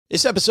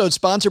This episode is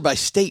sponsored by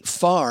State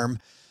Farm.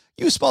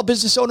 You a small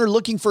business owner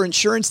looking for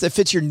insurance that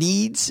fits your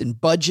needs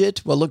and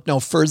budget? Well, look no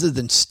further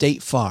than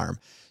State Farm.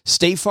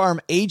 State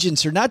Farm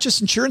agents are not just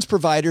insurance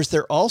providers,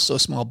 they're also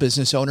small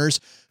business owners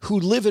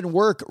who live and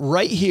work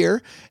right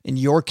here in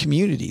your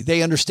community.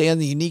 They understand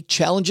the unique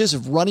challenges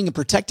of running and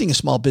protecting a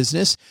small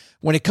business.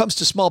 When it comes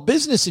to small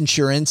business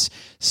insurance,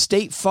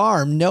 State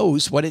Farm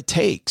knows what it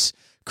takes.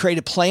 Create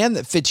a plan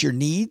that fits your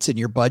needs and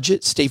your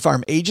budget. State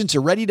Farm agents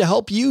are ready to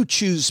help you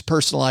choose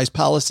personalized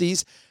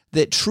policies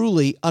that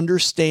truly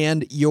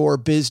understand your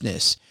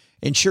business.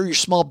 Insure your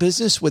small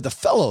business with a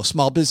fellow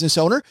small business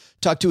owner.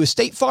 Talk to a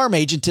State Farm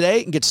agent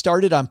today and get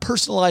started on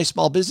personalized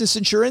small business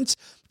insurance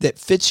that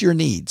fits your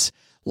needs.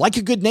 Like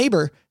a good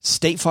neighbor,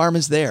 State Farm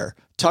is there.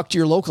 Talk to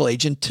your local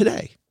agent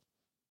today.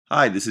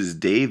 Hi, this is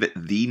Dave at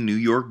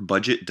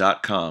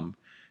thenewyorkbudget.com.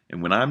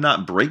 And when I'm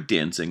not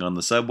breakdancing on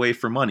the subway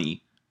for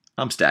money,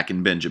 I'm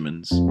stacking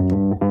Benjamins.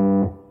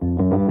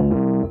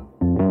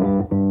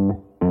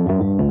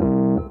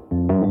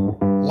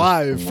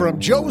 Live from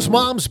Joe's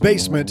mom's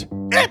basement,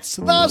 it's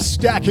the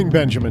Stacking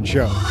Benjamin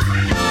Show.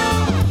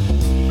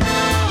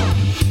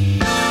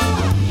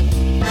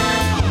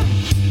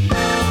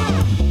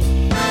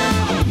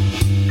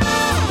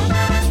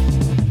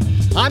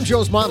 I'm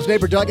Joe's mom's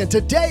neighbor, Doug, and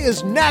today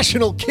is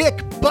National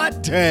Kick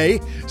Butt Day.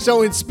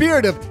 So in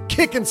spirit of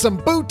kicking some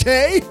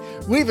booty,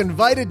 we've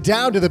invited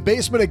down to the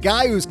basement a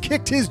guy who's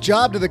kicked his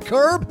job to the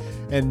curb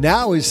and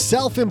now is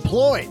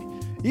self-employed,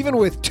 even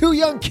with 2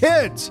 young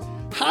kids.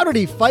 How did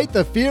he fight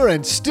the fear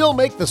and still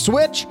make the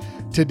switch?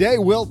 Today,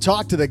 we'll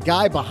talk to the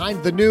guy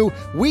behind the new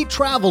We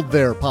Traveled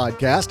There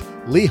podcast,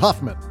 Lee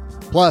Huffman.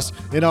 Plus,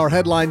 in our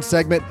headline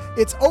segment,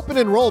 it's open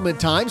enrollment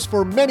times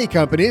for many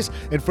companies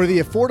and for the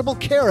Affordable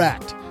Care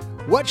Act.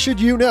 What should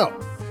you know?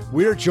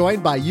 We're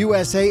joined by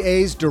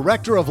USAA's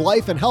Director of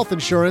Life and Health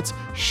Insurance,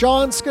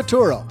 Sean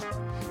Scaturo.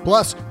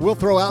 Plus, we'll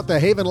throw out the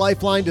Haven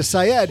Lifeline to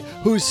Syed,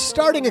 who's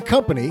starting a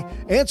company,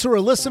 answer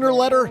a listener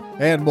letter,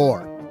 and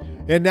more.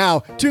 And now,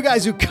 2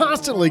 guys who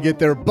constantly get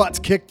their butts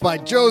kicked by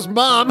Joe's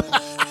mom.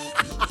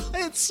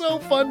 It's so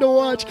fun to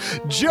watch.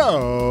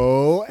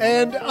 Joe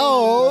and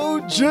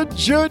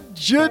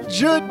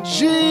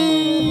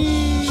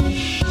G.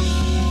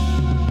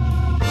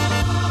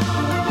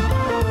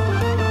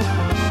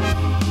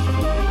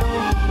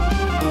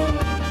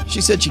 She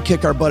said she'd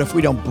kick our butt if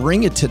we don't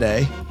bring it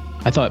today.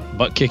 I thought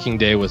butt kicking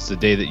day was the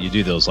day that you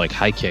do those like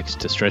high kicks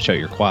to stretch out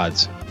your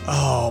quads.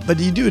 Oh, but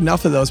you do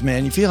enough of those,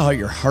 man. You feel how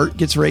your heart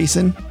gets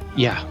racing?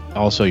 Yeah.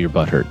 Also, your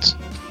butt hurts.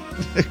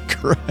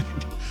 Correct.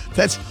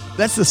 That's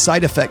the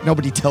side effect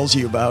nobody tells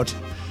you about.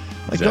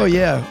 Like,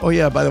 exactly. Oh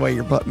yeah, by the way,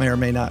 your butt may or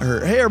may not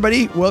hurt. Hey,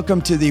 everybody.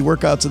 Welcome to the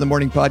Workouts in the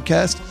Morning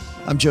podcast.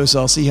 I'm Joe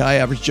Salsi, High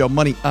Average Joe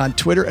Money on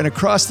Twitter. And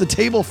across the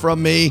table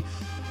from me,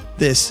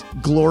 this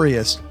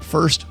glorious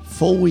first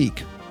full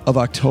week of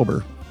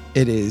October,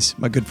 it is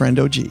my good friend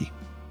OG.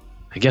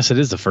 I guess it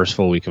is the first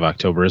full week of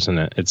October, isn't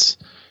it? It's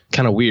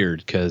kind of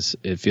weird because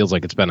it feels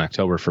like it's been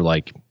October for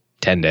like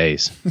 10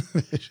 days.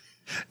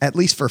 At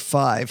least for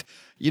 5.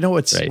 You know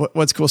what's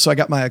cool? So I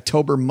got my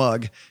October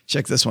mug.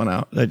 Check this one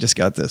out. I just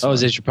got this. Oh,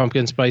 is it your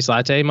pumpkin spice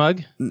latte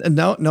mug?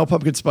 No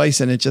pumpkin spice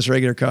in it, just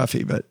regular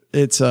coffee. But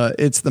it's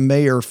the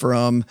mayor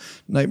from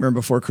Nightmare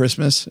Before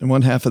Christmas, and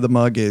one half of the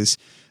mug is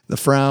the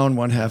frown,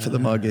 one half of the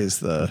mug is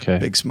the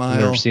big smile.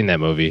 I've never seen that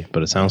movie,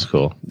 but it sounds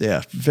cool.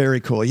 Yeah, very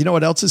cool. You know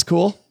what else is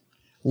cool?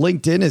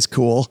 LinkedIn is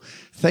cool.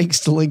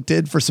 Thanks to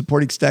LinkedIn for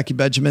supporting Stacking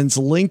Benjamins.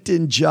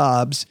 LinkedIn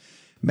Jobs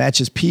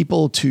matches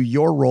people to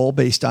your role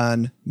based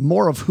on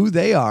more of who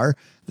they are,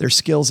 their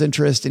skills,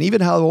 interests, and even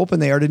how open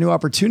they are to new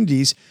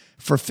opportunities.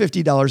 For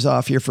 $50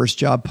 off your first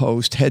job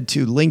post, head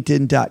to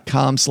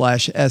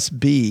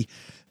linkedin.com/SB.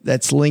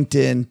 That's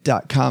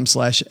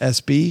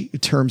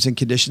linkedin.com/SB. Terms and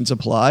conditions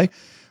apply.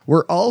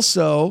 We're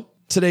also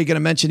today going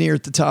to mention here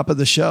at the top of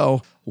the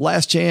show,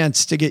 last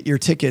chance to get your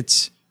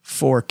tickets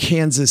for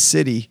Kansas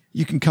City.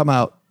 You can come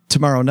out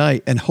tomorrow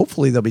night and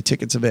hopefully there'll be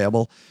tickets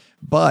available.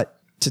 But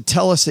to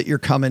tell us that you're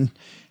coming,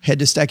 head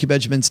to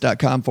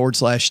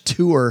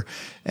stackingbenjamins.com/tour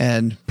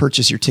and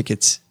purchase your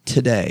tickets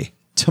today.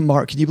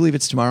 Tomorrow. Can you believe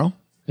it's tomorrow?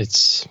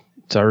 It's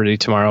already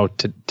tomorrow.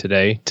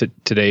 Today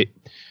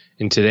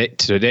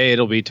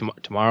it'll be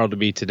tomorrow to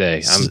be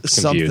today. I'm confused.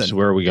 Something.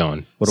 Where are we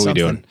going? What are we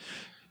doing?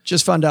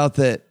 Just found out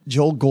that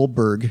Joel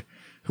Goldberg,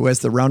 who has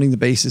the Rounding the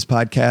Bases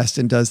podcast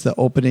and does the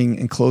opening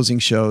and closing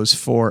shows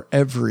for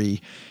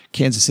every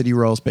Kansas City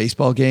Royals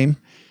baseball game,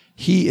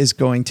 he is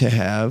going to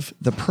have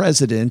the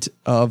president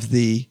of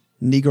the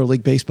Negro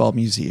League Baseball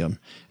Museum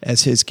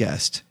as his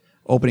guest,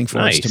 opening for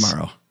us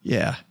tomorrow.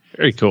 Yeah.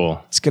 Very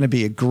cool. It's going to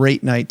be a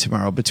great night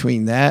tomorrow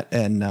between that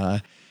and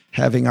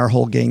having our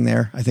whole gang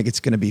there. I think it's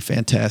going to be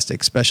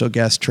fantastic. Special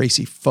guest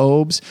Tracy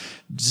Phobes,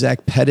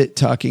 Zach Pettit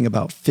talking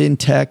about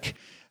fintech.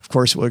 Of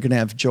course, we're going to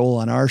have Joel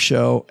on our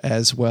show,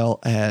 as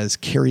well as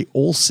Carrie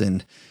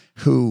Olson,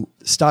 who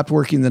stopped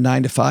working the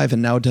 9 to 5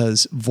 and now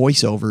does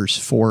voiceovers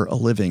for a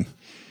living.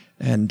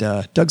 And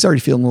Doug's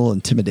already feeling a little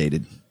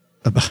intimidated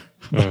about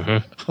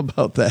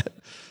that.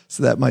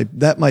 So that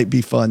might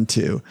be fun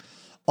too.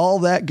 All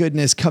that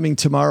goodness coming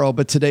tomorrow,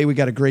 but today we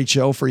got a great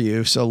show for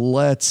you. So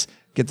let's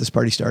get this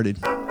party started.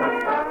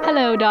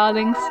 Hello,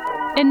 darlings.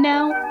 And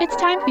now it's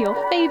time for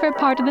your favorite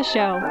part of the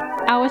show,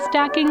 our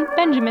Stacking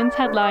Benjamin's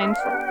headlines.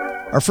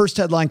 Our first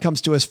headline comes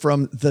to us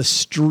from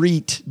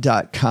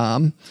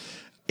thestreet.com.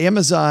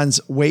 Amazon's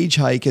wage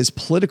hike is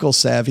political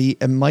savvy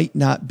and might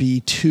not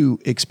be too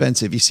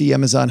expensive. You see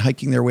Amazon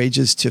hiking their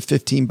wages to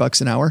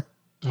 $15 an hour?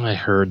 I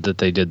heard that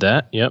they did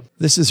that. Yep.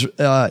 This is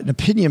an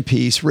opinion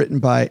piece written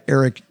by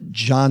Eric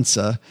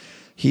Johnson.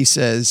 He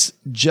says,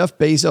 Jeff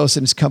Bezos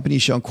and his company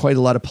shown quite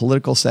a lot of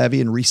political savvy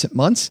in recent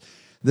months.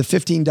 The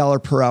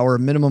 $15 per hour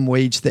minimum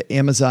wage that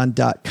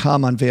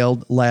Amazon.com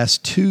unveiled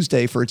last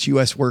Tuesday for its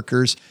U.S.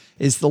 workers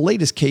is the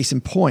latest case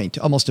in point.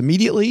 Almost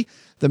immediately,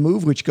 the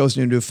move, which goes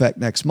into effect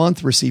next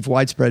month, received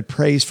widespread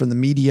praise from the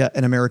media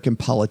and American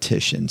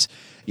politicians.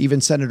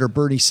 Even Senator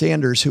Bernie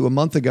Sanders, who a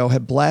month ago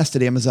had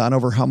blasted Amazon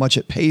over how much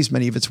it pays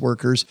many of its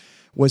workers,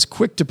 was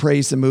quick to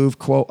praise the move.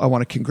 Quote, I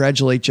want to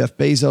congratulate Jeff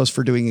Bezos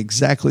for doing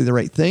exactly the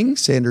right thing,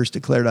 Sanders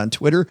declared on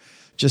Twitter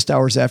just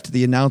hours after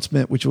the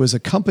announcement, which was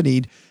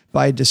accompanied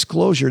by a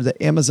disclosure that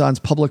Amazon's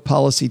public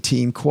policy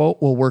team, quote,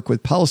 will work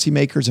with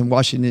policymakers in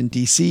Washington,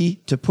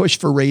 D.C. to push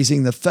for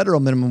raising the federal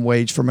minimum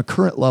wage from a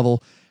current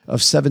level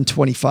of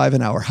 $7.25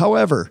 an hour.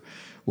 However,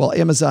 while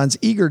Amazon's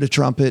eager to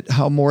trumpet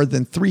how more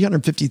than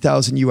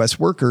 350,000 U.S.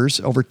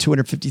 workers, over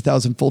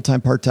 250,000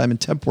 full-time, part-time,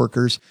 and temp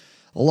workers,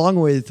 along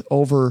with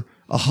over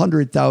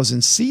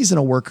 100,000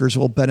 seasonal workers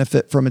will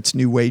benefit from its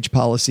new wage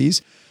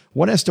policies,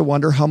 one has to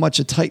wonder how much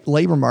a tight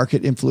labor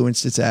market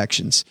influenced its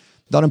actions.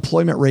 The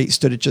unemployment rate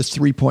stood at just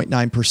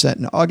 3.9%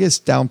 in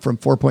August, down from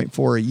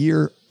 4.4% a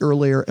year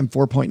earlier and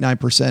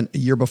 4.9% a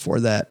year before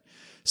that.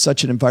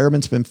 Such an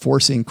environment's been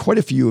forcing quite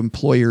a few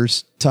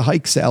employers to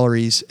hike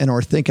salaries and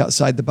or think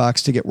outside the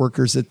box to get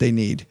workers that they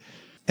need.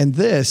 And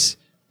this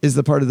is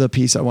the part of the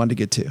piece I wanted to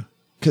get to,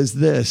 because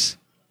this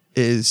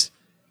is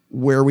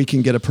where we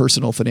can get a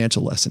personal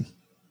financial lesson.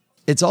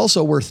 It's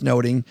also worth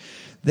noting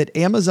that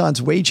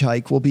Amazon's wage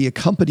hike will be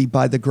accompanied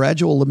by the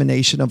gradual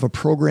elimination of a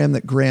program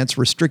that grants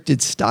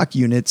restricted stock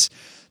units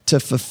to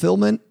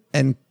fulfillment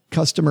and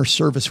customer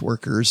service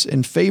workers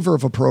in favor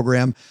of a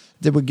program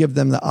that would give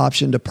them the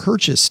option to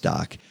purchase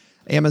stock.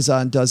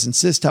 Amazon does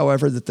insist,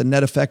 however, that the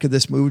net effect of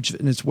this move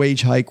and its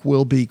wage hike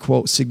will be,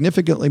 quote,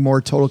 significantly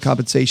more total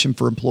compensation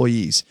for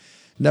employees.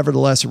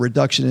 Nevertheless, a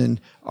reduction in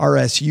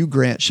RSU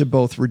grant should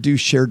both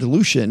reduce share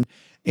dilution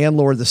and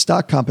lower the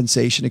stock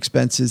compensation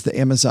expenses that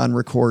Amazon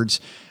records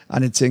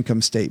on its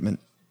income statement.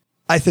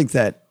 I think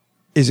that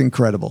is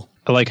incredible.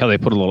 I like how they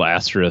put a little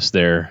asterisk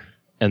there,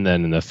 and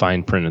then in the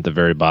fine print at the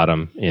very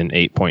bottom in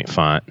 8-point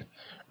font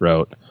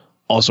wrote,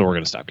 also, we're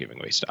going to stop giving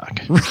away stock.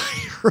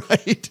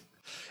 Right.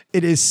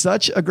 It is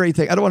such a great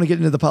thing. I don't want to get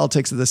into the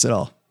politics of this at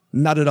all.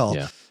 Not at all.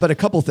 Yeah. But a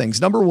couple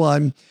things. Number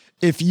one,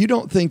 if you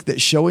don't think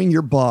that showing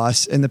your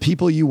boss and the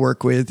people you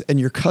work with and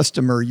your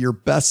customer your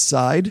best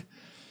side,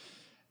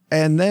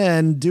 and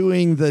then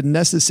doing the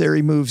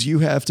necessary moves you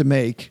have to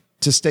make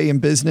to stay in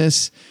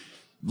business,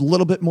 a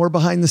little bit more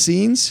behind the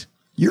scenes,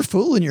 you're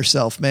fooling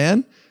yourself,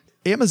 man.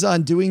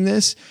 Amazon doing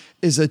this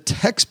is a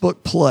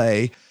textbook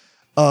play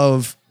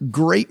of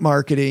great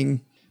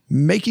marketing,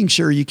 making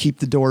sure you keep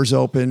the doors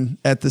open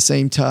at the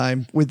same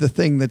time with the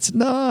thing that's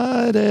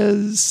not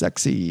as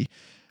sexy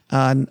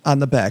on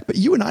the back. But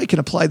you and I can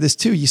apply this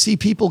too. You see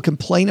people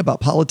complain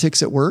about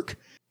politics at work.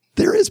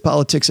 There is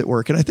politics at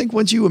work. And I think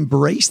once you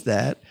embrace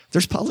that,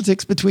 there's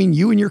politics between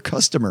you and your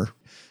customer,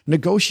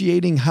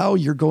 negotiating how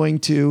you're going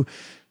to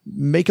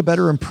make a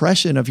better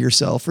impression of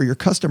yourself or your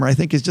customer, I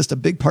think is just a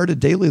big part of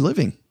daily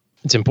living.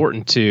 It's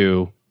important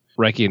to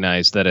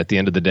recognize that at the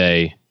end of the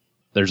day,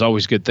 there's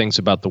always good things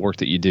about the work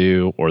that you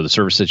do or the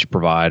service that you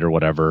provide or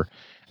whatever.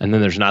 And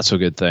then there's not so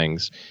good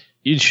things.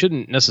 You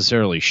shouldn't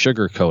necessarily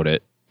sugarcoat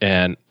it.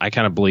 And I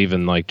kind of believe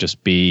in like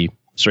just be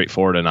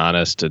straightforward and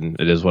honest, and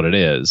it is what it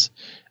is.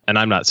 And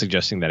I'm not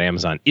suggesting that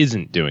Amazon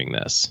isn't doing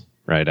this,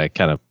 right? I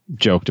kind of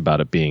joked about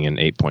it being an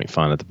 8-point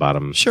font at the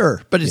bottom.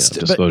 Sure, but it's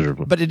disclosure.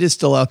 But it is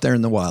still out there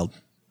in the wild.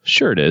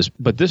 Sure it is.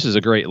 But this is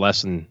a great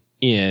lesson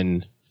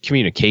in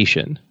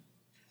communication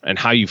and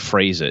how you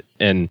phrase it.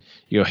 And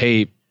you go,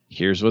 hey,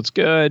 here's what's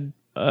good.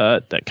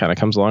 That kind of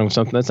comes along with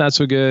something that's not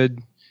so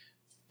good,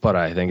 but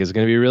I think it's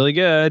going to be really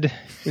good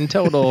in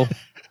total.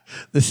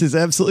 This is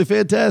absolutely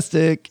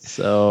fantastic.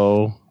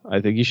 So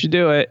I think you should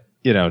do it,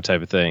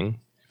 type of thing.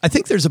 I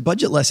think there's a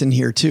budget lesson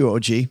here too,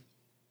 OG.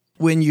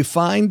 When you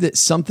find that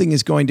something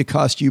is going to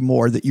cost you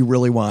more that you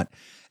really want,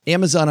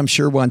 Amazon, I'm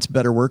sure, wants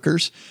better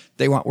workers.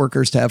 They want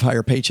workers to have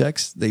higher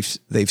paychecks.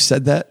 They've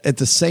said that. At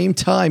the same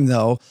time,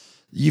 though,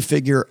 you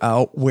figure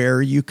out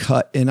where you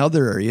cut in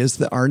other areas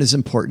that aren't as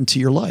important to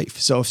your life.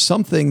 So if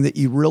something that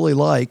you really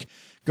like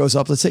goes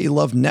up, let's say you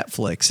love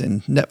Netflix,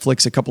 and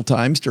Netflix a couple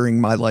times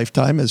during my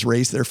lifetime has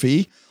raised their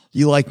fee.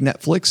 You like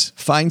Netflix,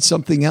 find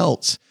something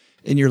else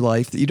in your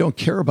life that you don't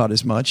care about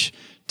as much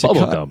to cut.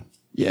 Bubblegum.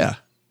 Yeah,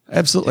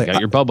 absolutely. You got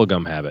your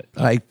bubblegum habit.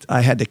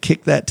 I had to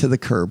kick that to the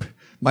curb.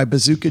 My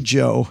Bazooka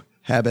Joe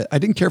habit. I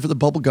didn't care for the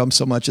bubblegum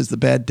so much as the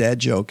bad dad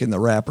joke in the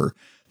wrapper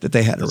that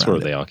they had That's around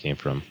where it. they all came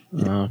from.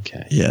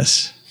 Okay.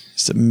 Yes.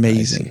 It's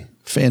amazing.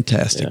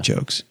 Fantastic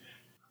jokes.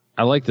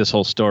 I like this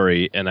whole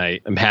story, and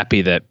I'm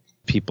happy that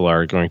people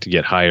are going to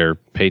get higher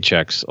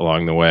paychecks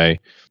along the way.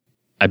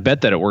 I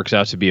bet that it works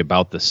out to be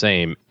about the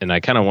same, and I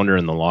kind of wonder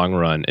in the long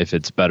run if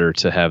it's better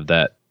to have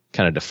that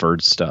kind of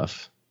deferred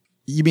stuff.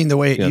 You mean the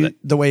way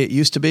the way it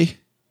used to be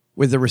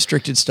with the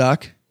restricted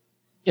stock?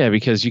 Yeah,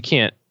 because you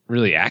can't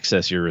really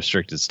access your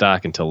restricted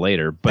stock until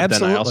later. But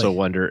Absolutely. Then I also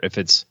wonder if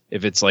it's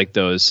like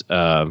those.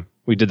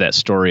 We did that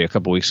story a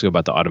couple weeks ago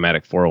about the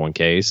automatic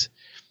 401ks,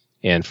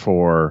 and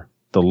for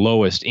the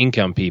lowest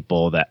income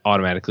people that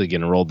automatically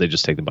get enrolled, they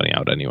just take the money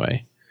out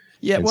anyway.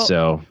 Yeah, and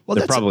so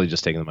they're probably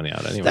just taking the money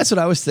out anyway. That's what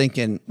I was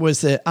thinking.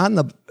 Was that on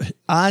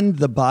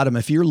the bottom?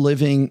 If you're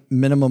living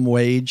minimum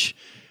wage,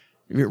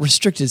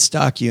 restricted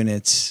stock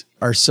units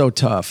are so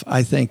tough.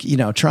 I think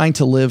trying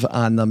to live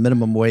on the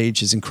minimum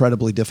wage is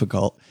incredibly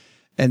difficult,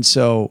 and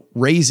so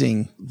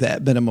raising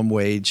that minimum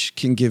wage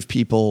can give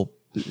people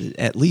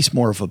at least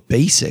more of a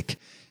basic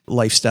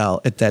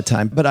lifestyle at that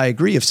time. But I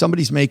agree, if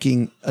somebody's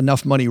making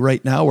enough money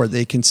right now where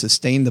they can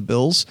sustain the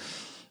bills,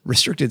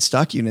 restricted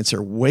stock units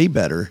are way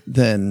better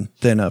than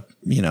a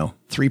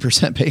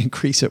 3% pay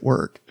increase at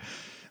work.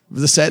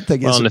 The sad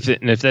thing is,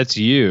 and if that's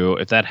you,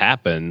 if that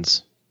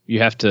happens, you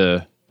have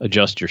to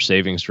adjust your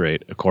savings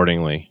rate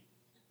accordingly,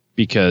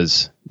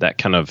 because that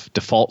kind of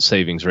default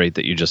savings rate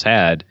that you just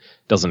had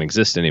doesn't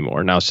exist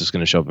anymore. Now it's just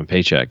going to show up in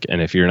paycheck,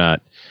 and if you're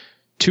not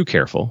too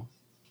careful,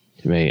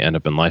 you may end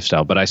up in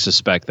lifestyle. But I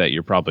suspect that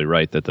you're probably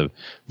right that the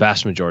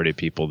vast majority of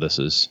people this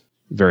is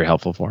very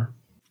helpful for.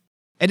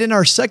 And in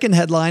our second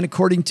headline,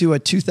 according to a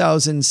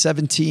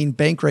 2017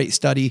 Bankrate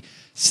study,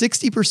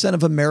 60%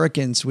 of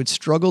Americans would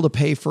struggle to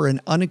pay for an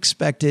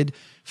unexpected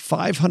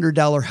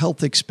 $500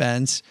 health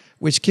expense,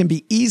 which can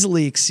be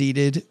easily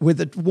exceeded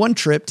with one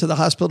trip to the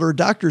hospital or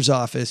doctor's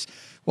office.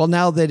 Well,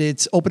 now that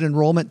it's open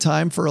enrollment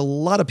time for a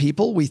lot of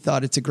people, we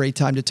thought it's a great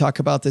time to talk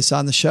about this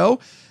on the show.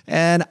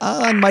 And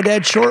on My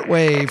Dad's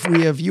Shortwave,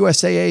 we have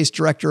USAA's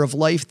Director of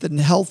Life and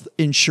Health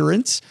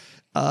Insurance,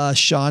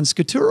 Sean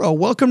Scaturo.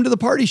 Welcome to the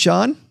party,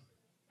 Sean.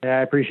 Yeah,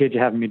 I appreciate you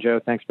having me, Joe.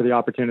 Thanks for the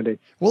opportunity.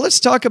 Well,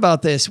 let's talk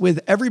about this with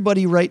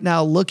everybody right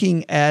now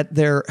looking at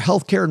their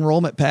healthcare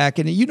enrollment pack.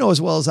 And you know as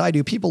well as I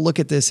do, people look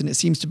at this and it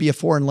seems to be a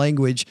foreign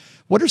language.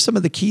 What are some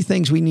of the key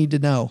things we need to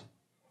know?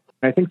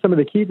 I think some of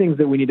the key things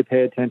that we need to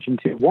pay attention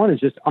to, one is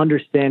just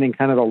understanding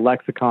kind of the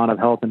lexicon of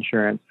health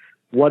insurance.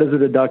 What does a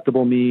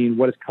deductible mean?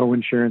 What does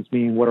coinsurance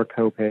mean? What are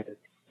copays?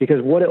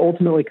 Because what it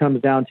ultimately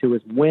comes down to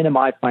is, when am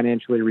I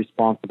financially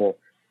responsible?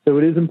 So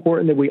it is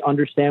important that we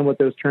understand what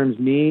those terms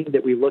mean,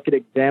 that we look at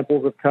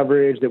examples of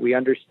coverage, that we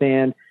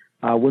understand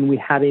when we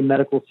have a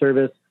medical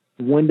service,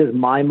 when does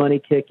my money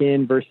kick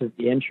in versus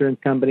the insurance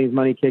company's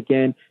money kick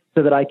in,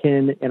 so that I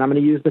can, and I'm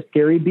going to use the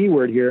scary B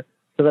word here,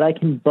 so that I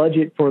can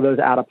budget for those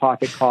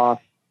out-of-pocket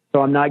costs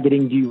so I'm not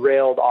getting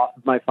derailed off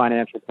of my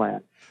financial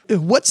plan.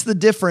 What's the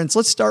difference?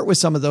 Let's start with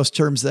some of those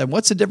terms then.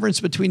 What's the difference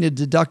between a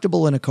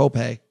deductible and a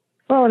copay?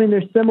 Well, I mean,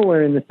 they're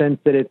similar in the sense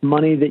that it's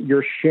money that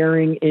you're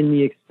sharing in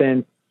the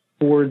expense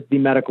towards the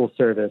medical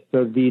service.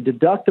 So the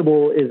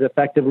deductible is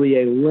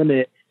effectively a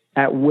limit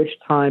at which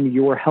time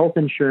your health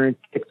insurance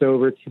kicks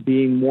over to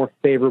being more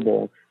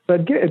favorable. So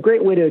a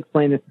great way to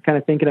explain this is kind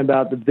of thinking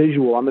about the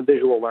visual. I'm a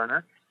visual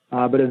learner,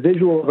 but a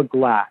visual of a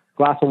glass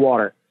of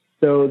water.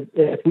 So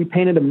if we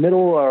painted a middle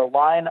or a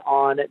line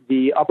on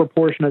the upper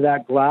portion of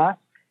that glass,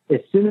 as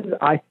soon as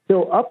I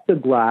fill up the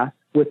glass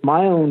with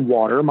my own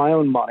water, my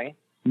own money,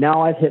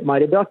 now I've hit my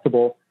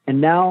deductible. And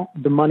now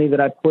the money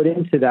that I put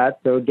into that,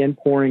 so again,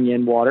 pouring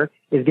in water,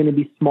 is going to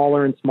be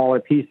smaller and smaller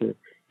pieces.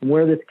 And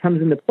where this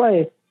comes into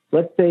play,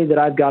 let's say that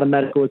I've got a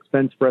medical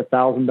expense for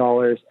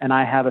 $1,000 and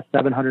I have a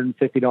 $750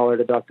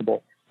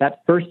 deductible.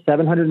 That first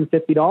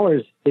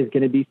 $750 is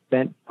going to be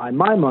spent by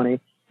my money,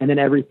 and then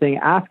everything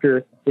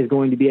after is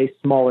going to be a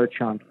smaller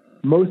chunk.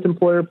 Most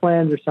employer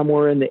plans are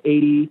somewhere in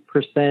the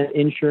 80%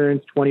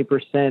 insurance,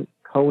 20%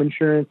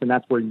 coinsurance, and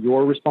that's where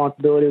your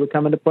responsibility would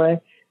come into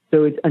play.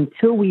 So it's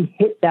until we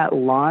hit that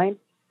line,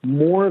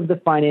 more of the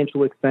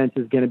financial expense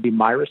is going to be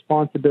my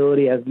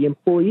responsibility as the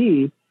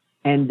employee.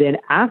 And then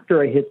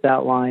after I hit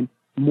that line,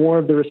 more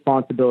of the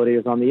responsibility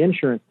is on the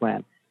insurance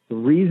plan. The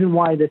reason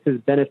why this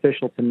is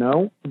beneficial to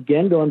know,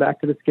 again, going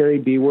back to the scary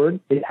B word,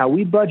 is how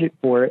we budget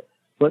for it,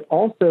 but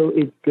also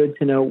it's good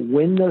to know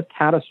when those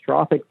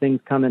catastrophic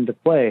things come into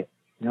play.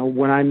 You know,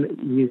 when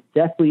I'm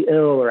deathly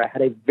ill or I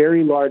had a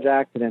very large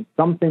accident,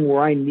 something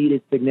where I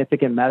needed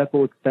significant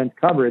medical expense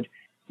coverage,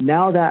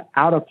 now that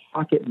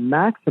out-of-pocket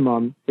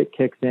maximum that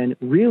kicks in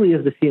really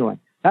is the ceiling.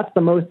 That's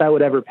the most I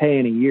would ever pay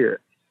in a year.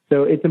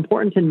 So it's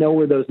important to know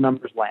where those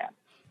numbers land.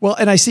 Well,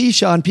 and I see,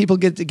 Sean, people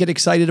get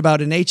excited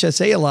about an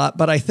HSA a lot,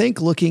 but I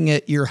think looking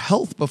at your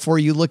health before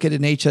you look at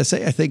an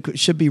HSA, I think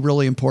should be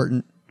really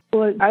important.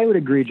 Well, I would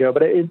agree, Joe,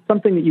 but it's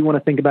something that you want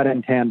to think about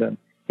in tandem.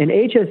 An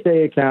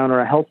HSA account or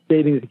a health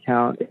savings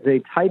account is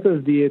a type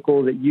of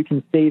vehicle that you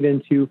can save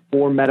into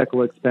for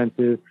medical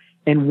expenses.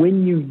 And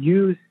when you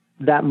use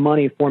that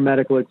money for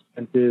medical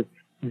expenses,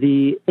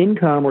 the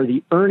income or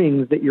the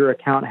earnings that your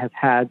account has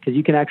had, because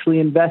you can actually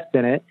invest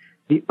in it,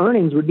 the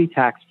earnings would be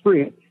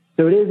tax-free.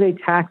 So it is a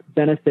tax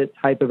benefit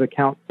type of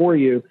account for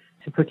you.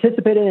 To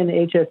participate in an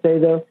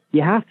HSA, though,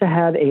 you have to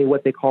have a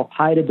what they call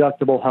high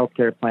deductible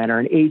healthcare plan, or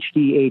an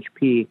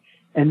HDHP.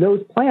 And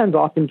those plans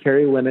often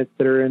carry limits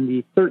that are in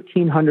the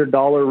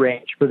 $1,300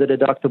 range for the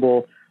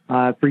deductible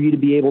for you to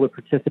be able to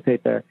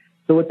participate there.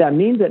 So what that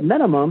means at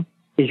minimum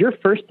is your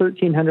first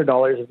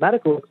 $1,300 of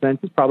medical expense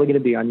is probably going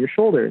to be on your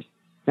shoulders.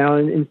 Now,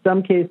 in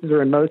some cases,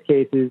 or in most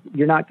cases,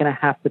 you're not going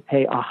to have to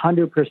pay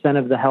 100%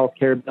 of the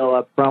healthcare bill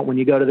up front when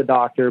you go to the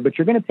doctor, but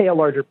you're going to pay a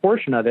larger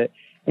portion of it.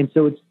 And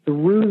so it's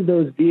through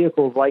those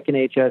vehicles like an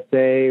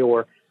HSA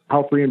or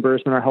health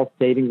reimbursement or health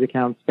savings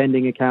account,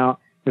 spending account,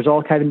 there's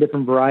all kinds of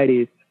different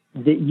varieties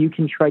that you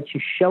can try to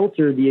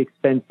shelter the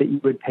expense that you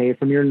would pay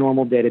from your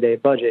normal day-to-day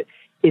budget.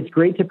 It's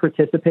great to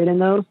participate in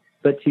those,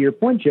 but to your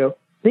point, Joe,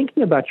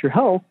 thinking about your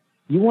health,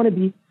 you want to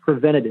be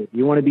preventative.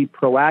 You want to be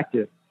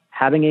proactive,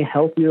 having a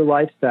healthier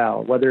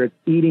lifestyle, whether it's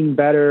eating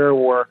better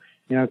or,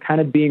 kind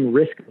of being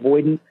risk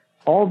avoidant.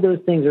 All of those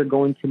things are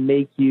going to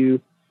make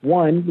you,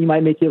 one, you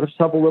might make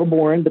yourself a little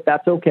boring, but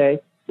that's okay.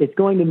 It's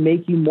going to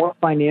make you more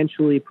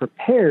financially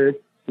prepared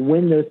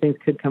when those things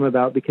could come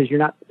about, because you're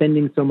not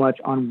spending so much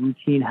on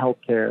routine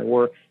healthcare,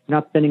 or you're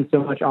not spending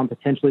so much on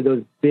potentially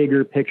those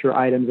bigger picture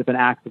items if an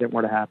accident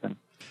were to happen.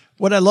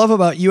 What I love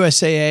about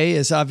USAA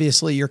is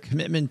obviously your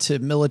commitment to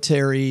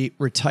military,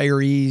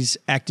 retirees,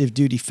 active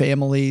duty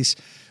families.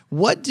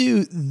 What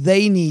do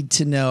they need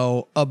to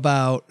know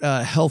about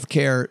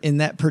healthcare in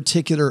that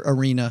particular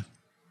arena?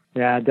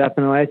 Yeah,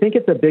 definitely. I think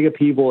it's a big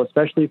upheaval,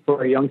 especially for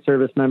our young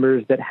service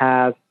members that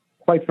have,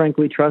 quite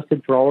frankly,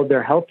 trusted for all of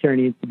their healthcare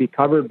needs to be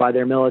covered by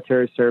their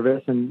military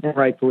service, and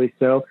rightfully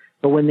so.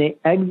 But when they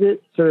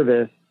exit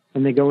service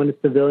and they go into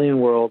civilian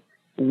world,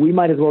 we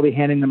might as well be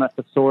handing them a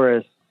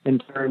thesaurus in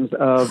terms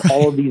of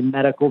all of these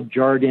medical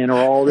jargon or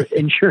all this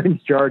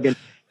insurance jargon.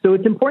 So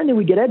it's important that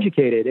we get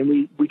educated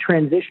and we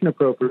transition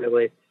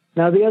appropriately.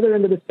 Now, the other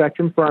end of the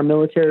spectrum for our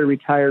military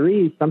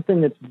retirees,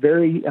 something that's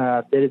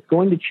that is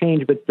going to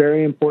change, but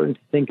very important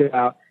to think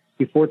about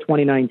before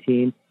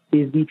 2019,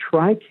 is the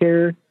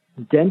TRICARE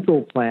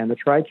dental plan. The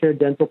TRICARE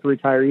dental for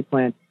retiree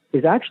plan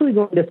is actually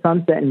going to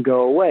sunset and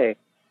go away.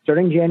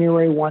 Starting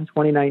January 1,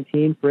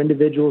 2019, for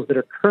individuals that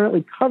are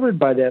currently covered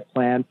by that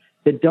plan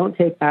that don't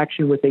take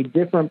action with a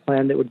different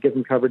plan that would give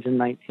them coverage in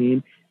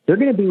 19, they're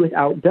going to be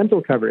without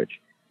dental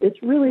coverage.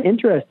 It's really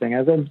interesting.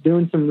 As I'm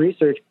doing some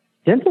research,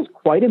 dental's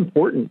quite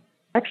important.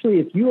 Actually,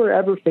 if you are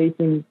ever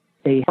facing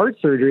a heart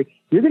surgery,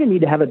 you're going to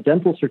need to have a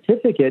dental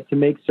certificate to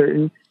make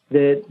certain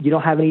that you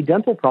don't have any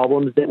dental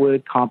problems that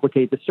would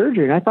complicate the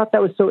surgery. And I thought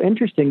that was so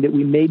interesting that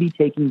we may be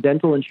taking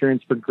dental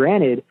insurance for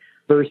granted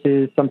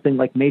versus something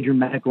like major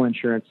medical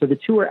insurance. So the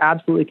two are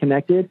absolutely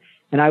connected.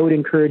 And I would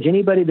encourage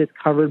anybody that's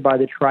covered by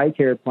the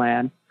TRICARE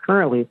plan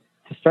currently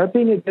to start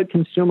being a good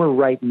consumer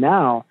right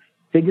now,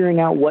 figuring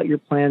out what your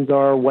plans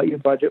are, what you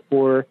budget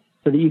for,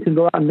 so that you can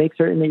go out and make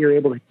certain that you're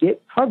able to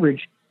get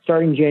coverage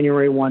starting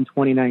January 1,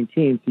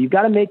 2019. So you've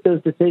got to make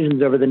those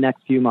decisions over the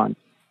next few months.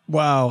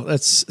 Wow,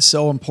 that's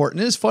so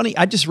important. It's funny.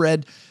 I just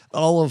read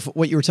all of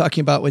what you were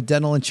talking about with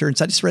dental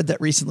insurance. I just read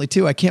that recently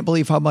too. I can't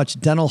believe how much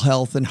dental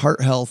health and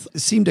heart health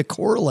seem to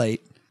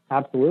correlate.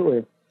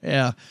 Absolutely.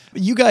 Yeah.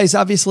 You guys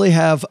obviously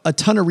have a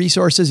ton of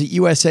resources at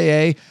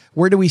USAA.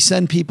 Where do we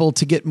send people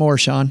to get more,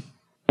 Sean?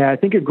 Yeah, I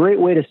think a great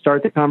way to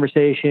start the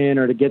conversation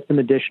or to get some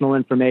additional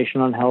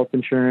information on health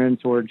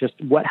insurance or just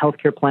what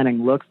healthcare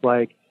planning looks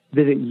like,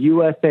 visit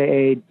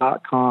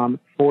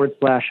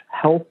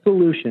usaa.com/health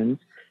solutions.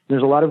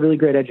 There's a lot of really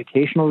great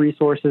educational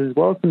resources as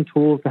well as some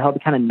tools to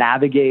help kind of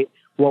navigate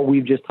what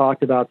we've just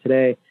talked about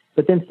today.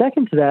 But then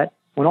second to that,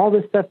 when all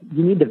this stuff,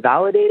 you need to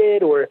validate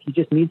it, or if you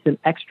just need some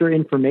extra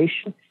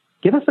information,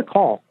 give us a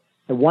call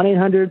at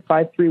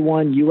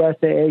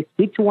 1-800-531-USAA.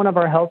 Speak to one of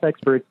our health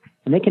experts,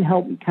 and they can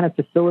help kind of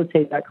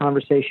facilitate that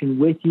conversation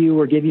with you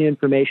or give you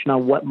information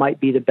on what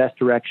might be the best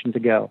direction to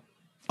go.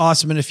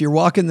 Awesome. And if you're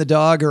walking the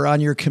dog or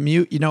on your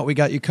commute, you know what, we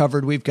got you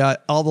covered. We've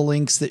got all the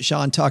links that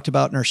Sean talked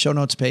about in our show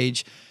notes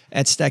page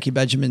at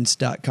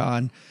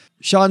stackybenjamins.com.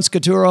 Sean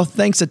Scaturo,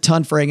 thanks a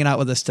ton for hanging out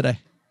with us today.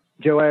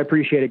 Joe, I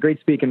appreciate it. Great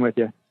speaking with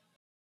you.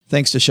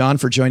 Thanks to Sean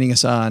for joining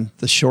us on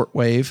the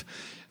shortwave.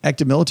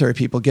 Active military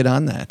people, get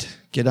on that.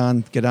 Get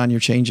on your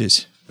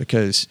changes,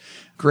 because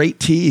great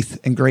teeth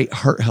and great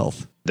heart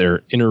health,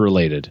 they're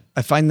interrelated.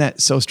 I find that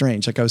so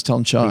strange. Like I was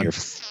telling Sean, when you're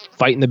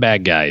fighting the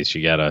bad guys,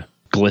 you got a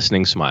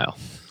glistening smile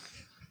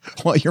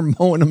while you're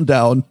mowing them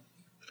down.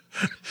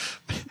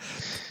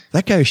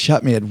 That guy who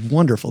shot me had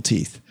wonderful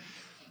teeth.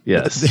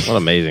 Yes. What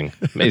amazing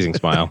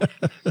smile.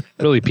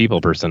 Really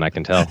people person, I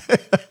can tell.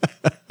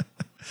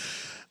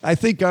 I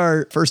think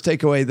our first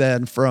takeaway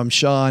then from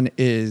Sean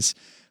is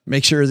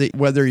make sure that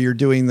whether you're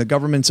doing the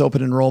government's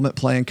open enrollment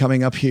plan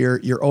coming up here,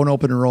 your own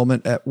open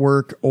enrollment at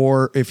work,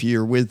 or if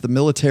you're with the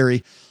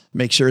military,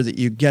 make sure that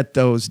you get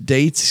those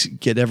dates,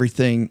 get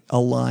everything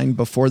aligned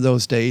before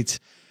those dates.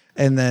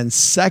 And then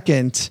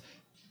second,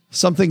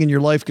 something in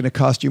your life going to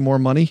cost you more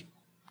money?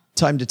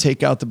 time to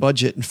take out the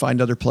budget and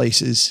find other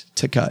places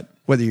to cut,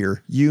 whether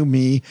you're you,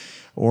 me,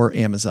 or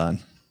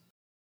Amazon.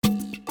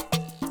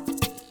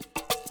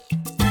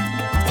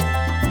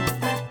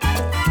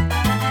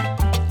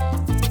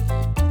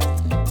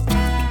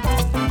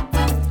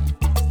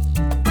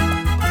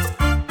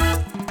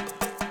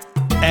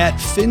 At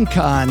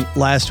FinCon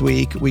last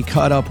week, we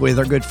caught up with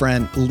our good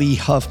friend Lee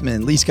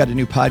Huffman. Lee's got a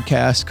new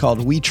podcast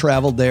called We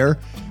Traveled There,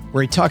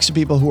 where he talks to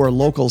people who are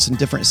locals in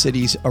different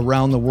cities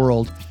around the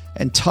world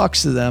and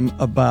talks to them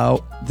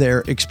about their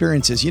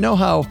experiences. You know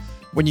how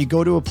when you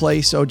go to a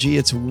place, OG,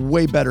 it's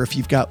way better if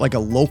you've got like a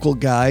local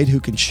guide who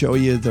can show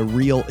you the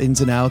real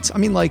ins and outs. I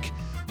mean, like,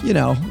 you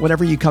know,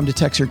 whenever you come to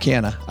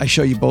Texarkana, I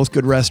show you both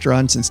good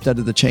restaurants instead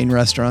of the chain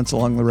restaurants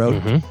along the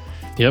road.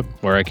 Mm-hmm. Yep,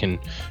 where I can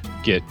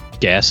get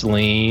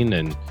gasoline,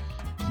 and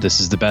this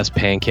is the best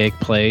pancake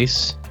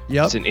place.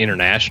 Yep. It's an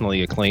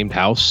internationally acclaimed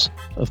house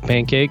of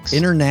pancakes.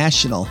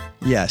 International,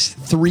 yes.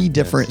 3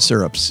 different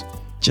syrups.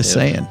 Just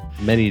saying.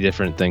 Many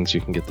different things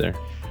you can get there.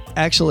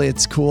 Actually,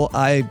 it's cool.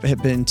 I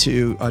have been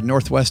to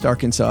Northwest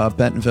Arkansas,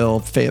 Bentonville,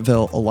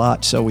 Fayetteville a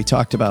lot. So we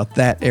talked about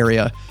that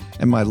area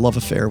and my love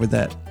affair with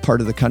that part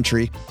of the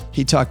country.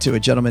 He talked to a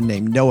gentleman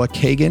named Noah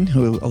Kagan,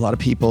 who a lot of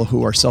people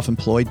who are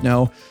self-employed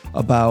know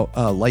about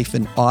life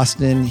in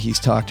Austin. He's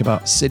talked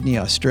about Sydney,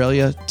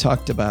 Australia,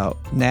 talked about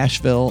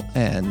Nashville,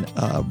 and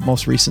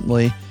most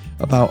recently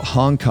about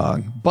Hong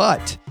Kong.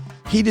 But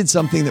he did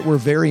something that we're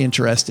very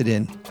interested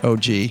in,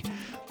 OG.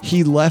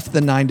 He left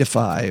the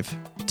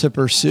 9-to-5 to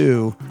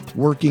pursue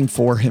working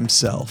for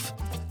himself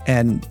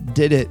and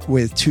did it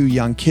with 2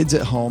 young kids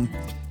at home.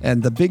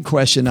 And the big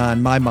question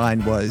on my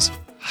mind was,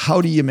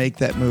 how do you make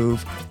that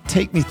move?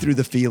 Take me through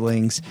the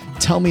feelings.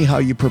 Tell me how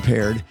you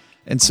prepared.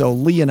 And so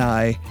Lee and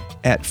I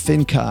at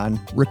FinCon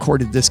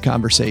recorded this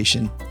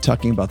conversation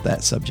talking about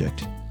that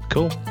subject.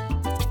 Cool.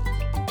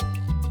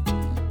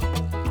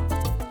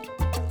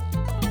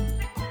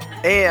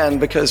 And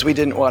because we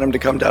didn't want him to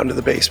come down to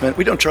the basement,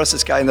 we don't trust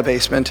this guy in the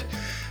basement,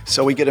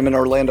 so we get him in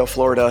Orlando,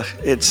 Florida.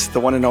 It's the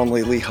one and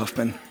only Lee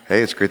Huffman.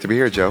 Hey, it's great to be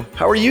here, Joe.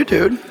 How are you,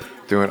 dude?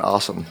 Doing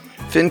awesome.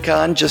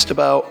 FinCon just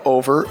about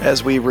over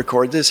as we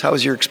record this.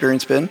 How's your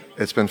experience been?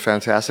 It's been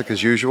fantastic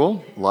as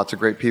usual. Lots of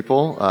great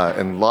people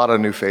and a lot of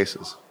new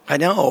faces. I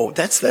know.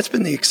 That's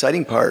been the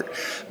exciting part,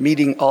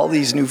 meeting all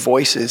these new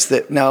voices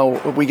that now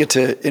we get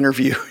to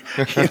interview.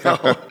 You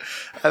know,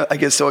 I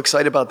get so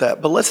excited about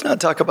that. But let's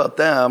not talk about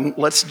them.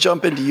 Let's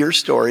jump into your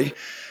story,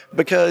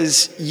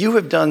 because you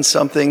have done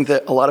something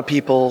that a lot of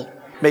people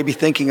may be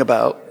thinking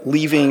about,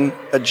 leaving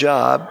a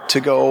job to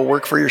go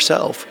work for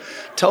yourself.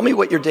 Tell me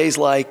what your day's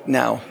like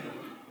now.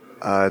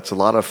 It's a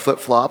lot of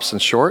flip-flops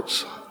and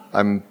shorts.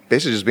 I'm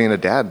basically just being a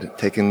dad,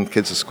 taking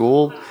kids to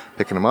school,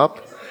 picking them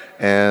up,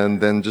 and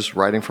then just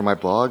writing for my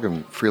blog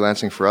and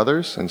freelancing for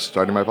others and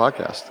starting my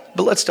podcast.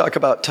 But let's talk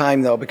about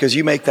time, though, because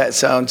you make that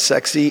sound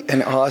sexy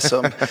and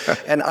awesome.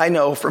 And I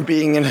know from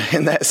being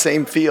in that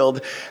same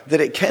field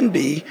that it can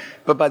be,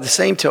 but by the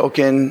same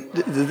token,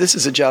 this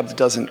is a job that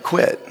doesn't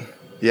quit.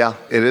 Yeah,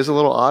 it is a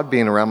little odd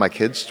being around my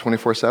kids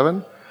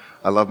 24/7.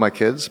 I love my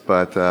kids,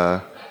 but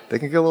they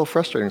can get a little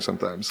frustrating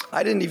sometimes.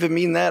 I didn't even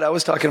mean that. I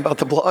was talking about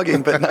the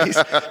blogging, but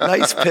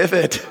nice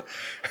pivot.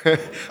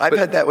 I've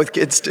had that with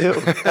kids too.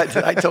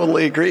 I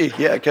totally agree.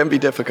 Yeah, it can be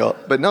difficult.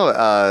 But no,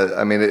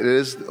 I mean, it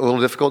is a little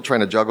difficult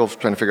trying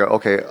to figure out,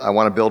 okay, I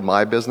want to build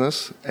my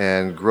business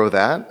and grow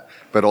that,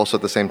 but also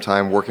at the same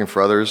time working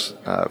for others,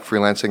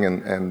 freelancing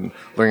and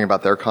learning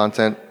about their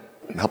content,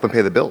 and helping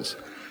pay the bills.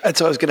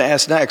 That's what I was going to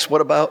ask next.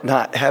 What about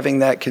not having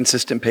that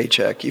consistent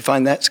paycheck? You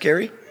find that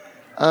scary?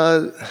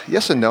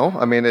 Yes and no.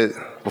 I mean,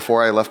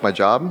 before I left my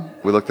job,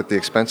 we looked at the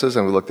expenses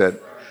and we looked at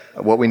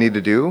what we need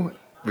to do.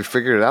 We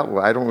figured it out.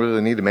 Well, I don't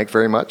really need to make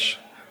very much.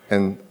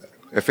 And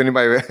if any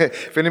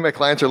of my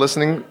clients are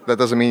listening, that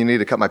doesn't mean you need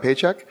to cut my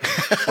paycheck.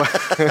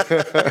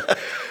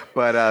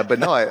 But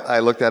no, I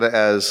looked at it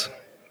as,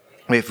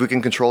 if we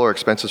can control our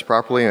expenses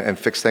properly and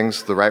fix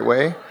things the right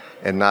way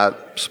and not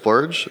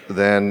splurge,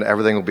 then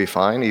everything will be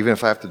fine. Even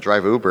if I have to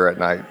drive Uber at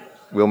night,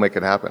 we'll make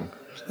it happen.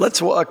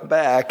 Let's walk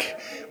back.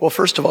 Well,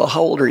 first of all,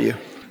 how old are you?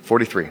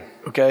 43.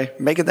 Okay,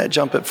 making that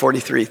jump at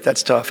 43,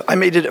 that's tough. I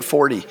made it at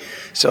 40,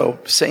 so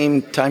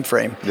same time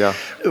frame. Yeah.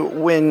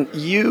 When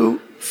you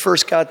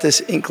first got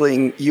this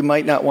inkling, you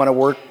might not want to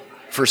work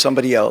for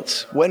somebody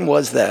else. When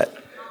was that?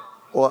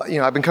 Well,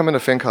 I've been coming to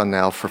FinCon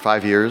now for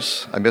 5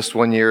 years. I missed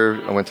 1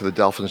 year. I went to the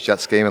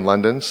Dolphins-Jets game in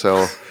London,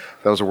 so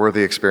that was a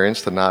worthy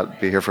experience to not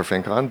be here for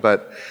FinCon.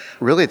 But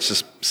really, it's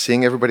just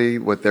seeing everybody,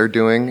 what they're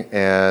doing,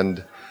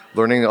 and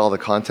learning all the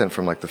content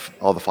from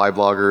all the FI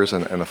bloggers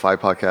and the FI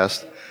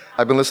podcast.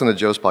 I've been listening to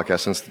Joe's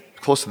podcast since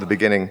close to the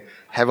beginning.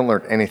 Haven't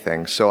learned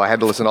anything, so I had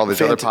to listen to all these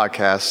other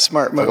podcasts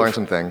smart move. To learn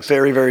some things.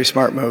 Very, very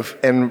smart move.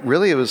 And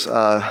really, it was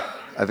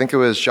I think it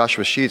was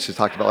Joshua Sheets who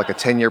talked about like a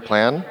 10-year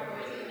plan.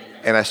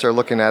 And I started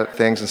looking at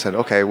things and said,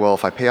 okay, well,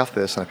 if I pay off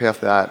this and I pay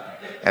off that,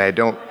 and I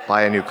don't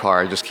buy a new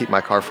car, I just keep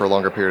my car for a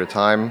longer period of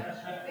time,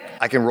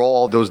 I can roll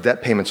all those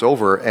debt payments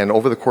over, and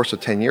over the course of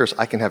 10 years,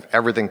 I can have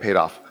everything paid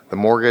off. The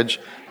mortgage,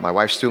 my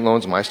wife's student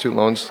loans, my student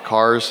loans,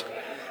 cars,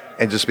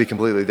 and just be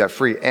completely debt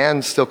free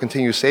and still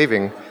continue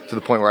saving to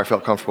the point where I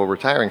felt comfortable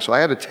retiring. So I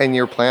had a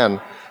 10-year plan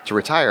to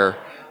retire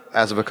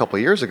as of a couple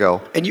of years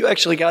ago. And you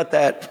actually got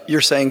that,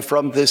 you're saying,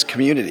 from this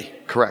community.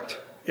 Correct.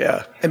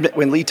 Yeah. And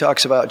when Lee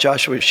talks about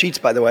Joshua Sheets,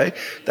 by the way,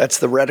 that's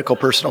the Radical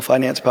Personal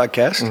Finance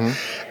podcast.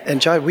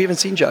 And we haven't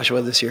seen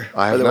Joshua this year.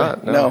 I have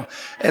not. No.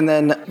 And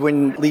then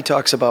when Lee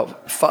talks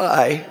about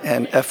FI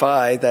and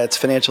FI, that's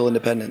financial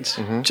independence.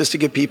 Just to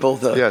give people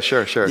the... Yeah,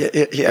 sure.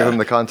 Give them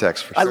the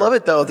context, for sure. I love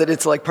it, though, that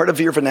it's like part of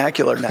your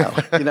vernacular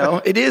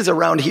now. It is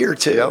around here,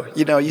 too.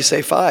 Yep. You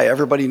say FI,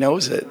 everybody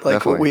knows it.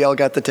 Like, we all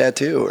got the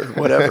tattoo or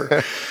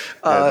whatever.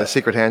 The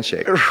secret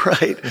handshake.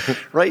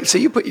 Right. So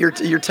you put your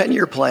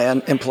 10-year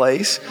plan in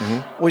place.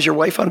 Was your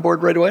wife on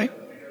board right away?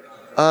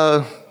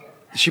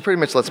 She pretty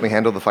much lets me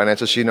handle the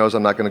finances. She knows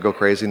I'm not going to go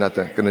crazy, not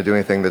going to do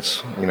anything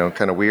that's,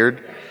 kind of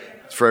weird.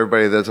 For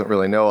everybody that doesn't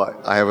really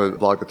know, I have a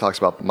blog that talks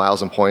about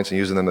miles and points and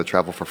using them to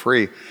travel for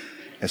free.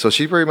 And so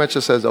she pretty much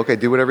just says, okay,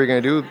 do whatever you're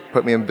going to do.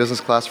 Put me in business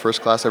class,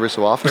 first class every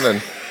so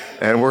often,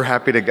 and we're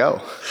happy to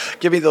go.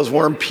 Give me those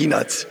warm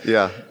peanuts.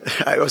 Yeah.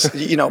 I was,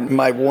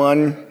 my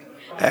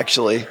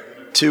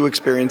two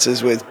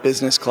experiences with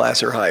business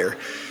class or higher.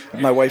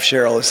 My wife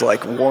Cheryl is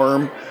like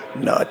warm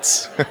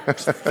nuts.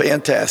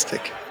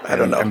 Fantastic. I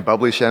don't know. And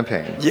bubbly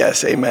champagne.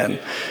 Yes, amen.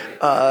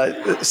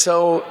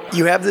 So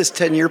you have this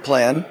 10-year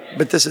plan,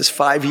 but this is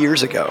 5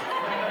 years ago.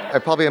 I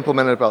probably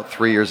implemented about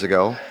 3 years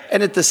ago.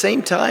 And at the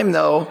same time,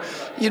 though,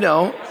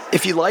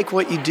 if you like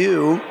what you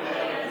do,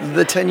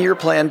 the 10-year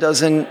plan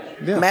doesn't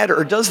matter.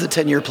 Or does the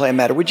 10-year plan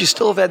matter? Would you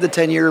still have had the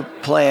 10-year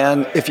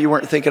plan if you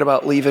weren't thinking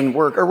about leaving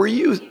work? Or were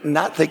you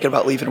not thinking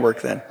about leaving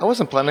work then? I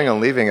wasn't planning on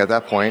leaving at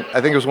that point.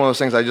 I think it was one of those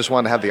things I just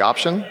wanted to have the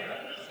option.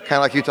 Kind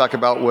of like you talk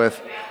about with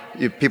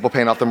people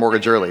paying off their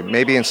mortgage early.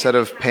 Maybe instead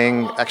of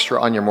paying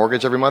extra on your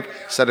mortgage every month,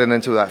 set it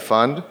into that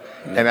fund.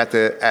 And at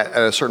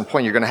a certain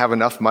point, you're going to have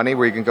enough money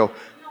where you can go,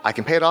 I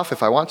can pay it off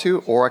if I want to,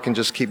 or I can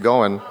just keep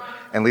going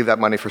and leave that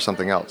money for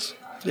something else.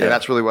 Yeah. And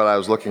that's really what I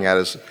was looking at,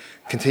 is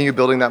continue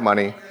building that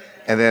money.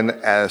 And then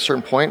at a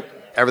certain point,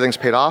 everything's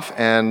paid off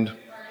and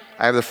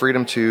I have the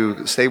freedom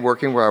to stay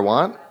working where I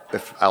want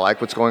if I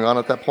like what's going on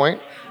at that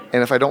point.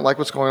 And if I don't like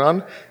what's going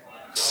on,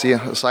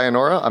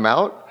 sayonara, I'm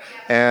out.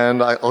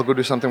 And I'll go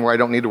do something where I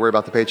don't need to worry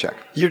about the paycheck.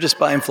 You're just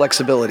buying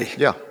flexibility.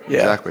 Yeah,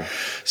 exactly.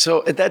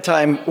 So at that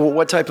time,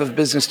 what type of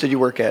business did you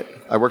work at?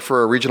 I worked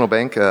for a regional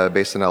bank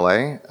based in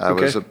LA. I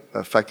was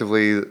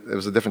effectively, it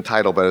was a different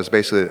title, but it was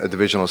basically a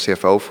divisional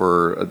CFO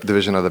for a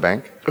division of the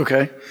bank.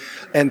 Okay.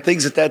 And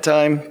things at that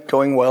time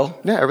going well?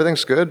 Yeah,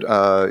 everything's good.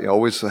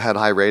 Always had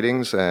high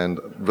ratings and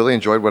really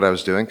enjoyed what I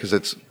was doing because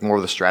it's more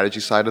of the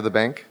strategy side of the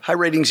bank. High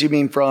ratings, you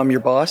mean from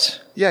your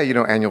boss? Yeah,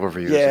 annual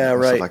reviews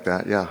and stuff like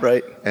that. Yeah.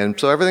 Right. And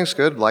so everything's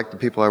good. Liked the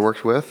people I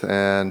worked with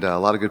and a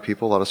lot of good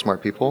people, a lot of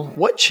smart people.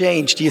 What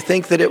changed? Do you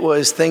think that it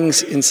was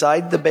things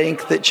inside the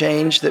bank that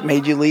changed that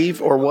made you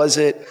leave? Or was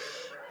it,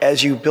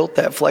 as you built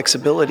that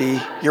flexibility,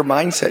 your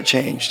mindset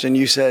changed and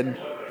you said,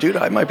 dude,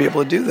 I might be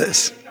able to do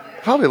this?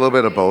 Probably a little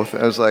bit of both.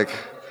 I was like,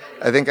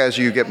 I think as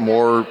you get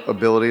more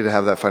ability to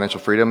have that financial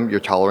freedom, your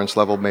tolerance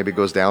level maybe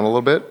goes down a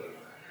little bit.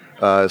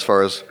 As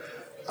far as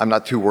I'm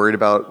not too worried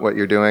about what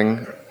you're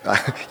doing.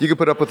 You can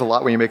put up with a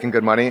lot when you're making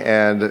good money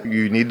and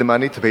you need the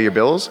money to pay your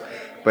bills.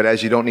 But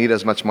as you don't need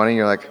as much money,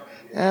 you're like,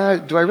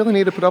 do I really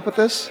need to put up with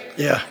this?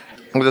 Yeah.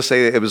 I'm going to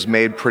say it was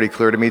made pretty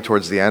clear to me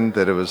towards the end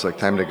that it was like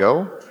time to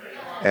go.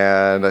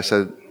 And I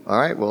said, all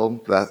right,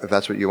 well, if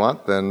that's what you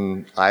want,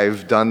 then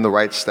I've done the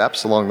right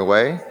steps along the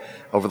way.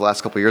 Over the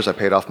last couple of years, I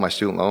paid off my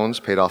student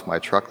loans, paid off my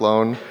truck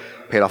loan,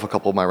 paid off a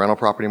couple of my rental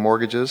property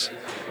mortgages.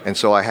 And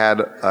so I had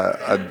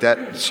a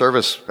debt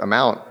service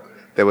amount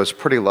that was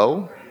pretty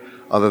low,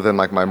 other than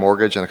like my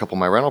mortgage and a couple of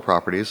my rental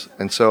properties.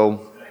 And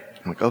so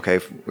I'm like, okay,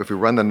 if we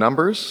run the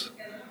numbers,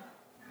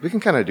 we can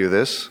kind of do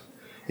this.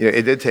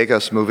 It did take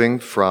us moving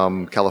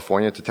from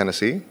California to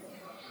Tennessee.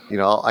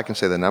 I can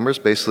say the numbers.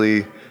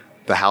 Basically,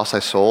 the house I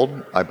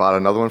sold, I bought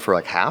another one for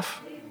like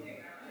half.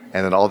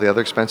 And then all the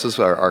other expenses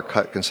are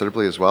cut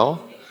considerably as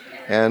well.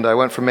 And I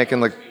went from making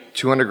like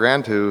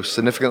 $200,000 to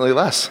significantly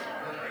less.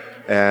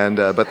 And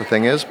but the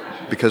thing is,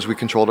 because we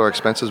controlled our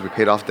expenses, we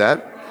paid off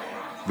debt,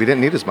 we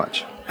didn't need as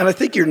much. And I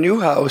think your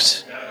new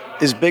house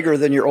is bigger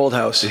than your old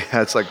house.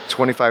 Yeah, it's like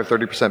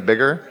 25-30%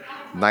 bigger.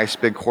 Nice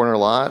big corner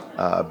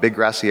lot, big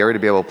grassy area to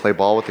be able to play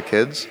ball with the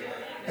kids.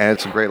 And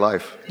it's a great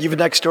life. You've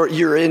next door.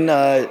 You're in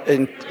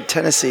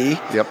Tennessee.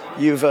 Yep.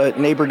 You've a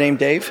neighbor named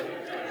Dave?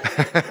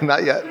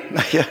 Not yet.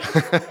 Not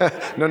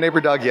yet. No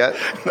neighbor dog yet.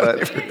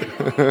 But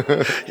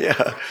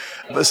yeah.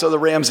 So the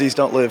Ramseys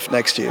don't live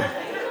next to you?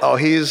 Oh,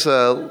 he's in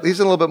a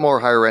little bit more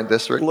higher rent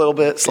district. A little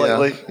bit,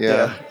 slightly.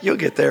 Yeah. You'll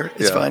get there.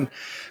 It's fine.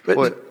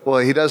 But well,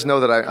 he does know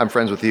that I'm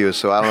friends with you,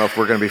 so I don't know if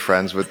we're going to be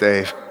friends with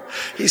Dave.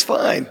 He's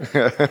fine.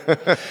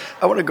 I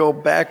want to go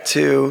back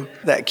to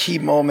that key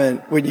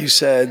moment when you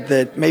said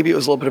that maybe it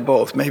was a little bit of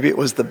both. Maybe it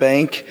was the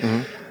bank.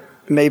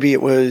 Mm-hmm. Maybe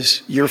it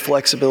was your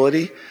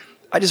flexibility.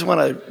 I just want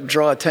to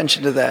draw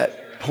attention to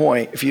that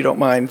point, if you don't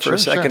mind for a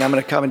second, Sure. I'm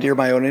going to commandeer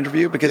my own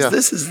interview because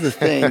this is the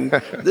thing.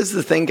 This is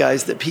the thing,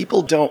 guys, that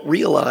people don't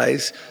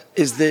realize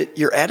is that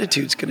your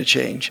attitude's going to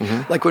change.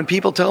 Mm-hmm. Like when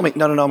people tell me,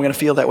 no, I'm going to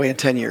feel that way in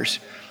 10 years.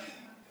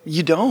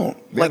 You don't.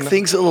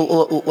 Things,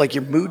 like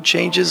your mood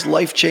changes,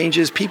 life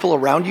changes, people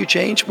around you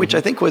change, which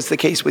I think was the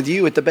case with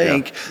you at the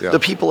bank. Yeah. The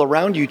people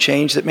around you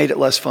changed that made it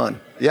less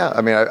fun. Yeah, I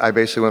mean, I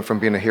basically went from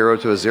being a hero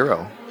to a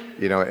zero,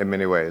 in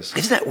many ways.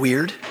 Isn't that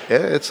weird?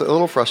 It's a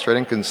little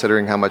frustrating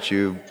considering how much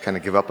you kind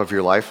of give up of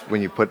your life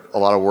when you put a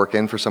lot of work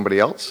in for somebody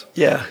else.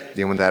 Yeah.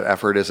 When that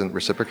effort isn't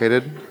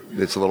reciprocated,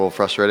 it's a little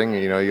frustrating.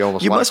 You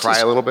almost want must to cry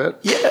a little bit.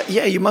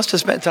 Yeah, you must have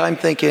spent time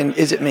thinking,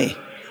 is it me?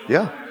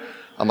 Yeah.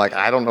 I'm like,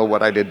 I don't know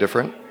what I did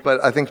different.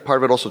 But I think part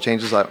of it also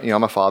changes.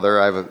 I'm a father.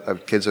 I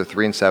have kids that are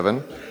 3 and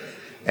 7.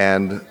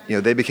 And,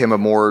 they became a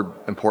more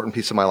important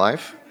piece of my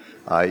life.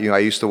 I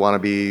used to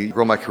want to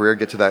grow my career,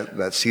 get to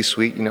that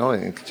C-suite,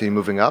 and continue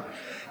moving up.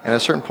 And at a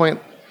certain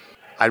point,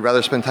 I'd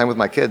rather spend time with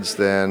my kids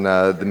than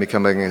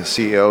becoming a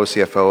CEO,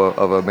 CFO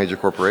of a major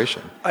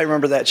corporation. I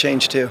remember that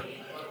change too.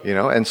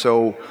 And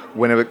so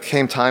when it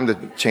came time to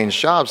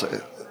change jobs,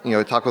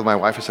 I talked with my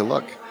wife. I said,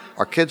 look,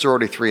 our kids are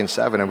already 3 and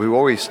 7, and we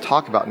always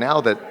talk about now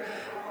that,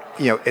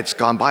 it's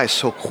gone by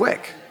so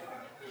quick.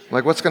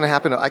 Like, what's going to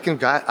happen? I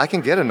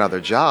can get another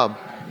job,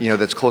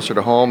 that's closer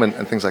to home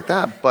and things like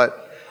that.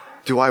 But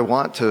do I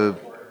want to,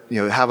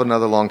 have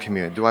another long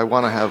commute? Do I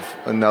want to have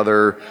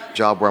another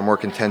job where I'm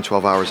working 10,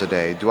 12 hours a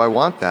day? Do I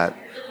want that?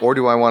 Or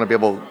do I want to be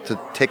able to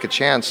take a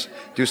chance,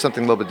 do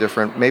something a little bit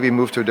different, maybe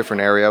move to a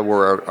different area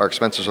where our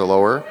expenses are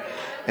lower,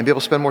 and be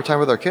able to spend more time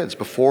with our kids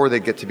before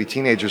they get to be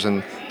teenagers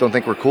and don't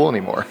think we're cool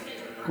anymore?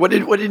 I'm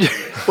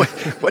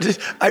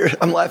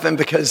laughing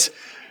because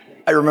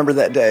I remember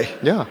that day.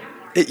 Yeah.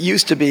 It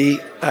used to be,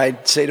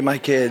 I'd say to my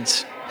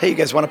kids, hey, you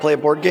guys want to play a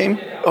board game?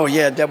 Oh,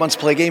 yeah, Dad wants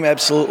to play a game?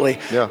 Absolutely.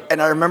 Yeah.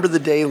 And I remember the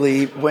day,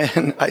 Lee,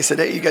 when I said,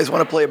 hey, you guys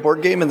want to play a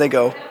board game? And they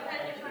go,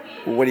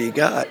 what do you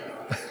got?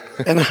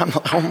 And I'm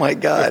like, oh, my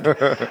God,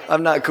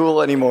 I'm not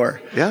cool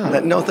anymore. Yeah.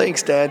 Like, no,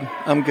 thanks, Dad.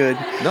 I'm good.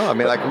 No, I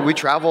mean, we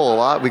travel a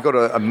lot. We go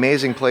to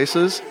amazing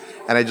places.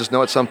 And I just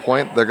know at some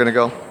point they're going to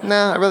go,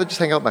 nah, I'd rather just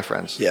hang out with my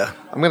friends. Yeah.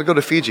 I'm going to go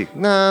to Fiji.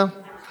 Nah.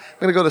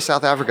 I'm going to go to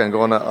South Africa and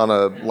go on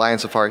a lion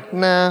safari.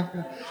 Nah.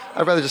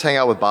 I'd rather just hang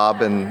out with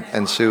Bob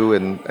and Sue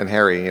and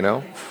Harry,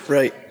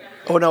 Right.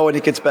 Oh, no, and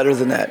it gets better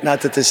than that.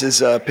 Not that this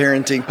is a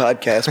parenting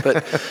podcast,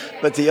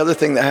 but the other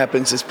thing that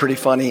happens is pretty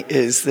funny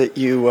is that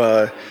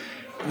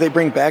they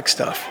bring back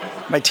stuff.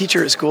 My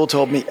teacher at school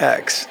told me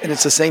X, and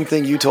it's the same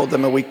thing you told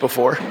them a week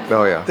before.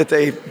 Oh, yeah. That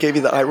they gave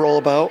you the eye roll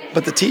about,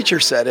 but the teacher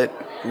said it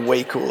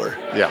way cooler.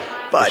 Yeah.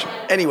 But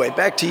anyway,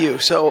 back to you.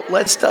 So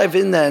let's dive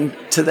in then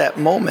to that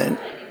moment.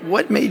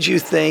 What made you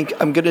think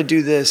I'm going to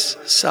do this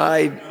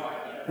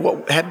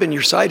what had been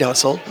your side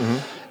hustle,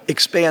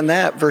 expand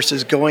that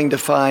versus going to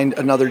find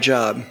another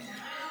job?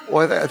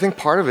 Well, I think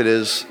part of it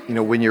is,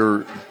 when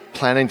you're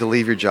planning to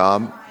leave your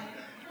job,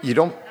 you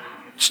don't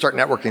start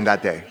networking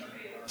that day.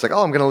 It's like,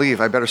 oh, I'm going to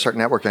leave. I better start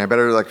networking. I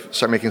better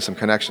start making some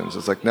connections.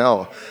 It's like,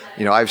 no.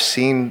 I've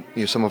seen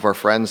some of our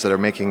friends that are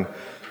making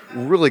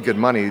really good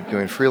money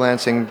doing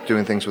freelancing,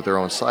 doing things with their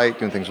own site,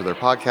 doing things with their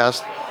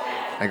podcast.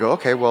 I go,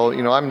 okay, well,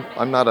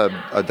 I'm not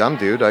a dumb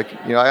dude. I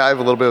have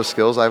a little bit of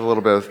skills. I have a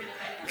little bit of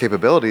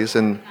capabilities.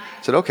 And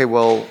said, okay,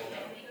 well,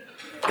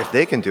 if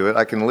they can do it,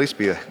 I can at least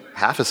be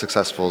half as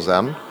successful as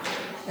them.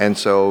 And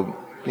so,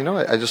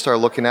 I just started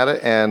looking at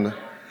it, and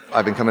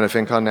I've been coming to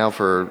FinCon now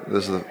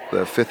this is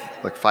the fifth,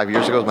 5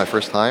 years ago was my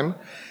first time.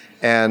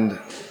 And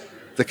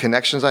the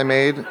connections I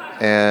made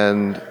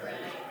and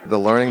the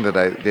learning that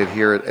I did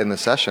here in the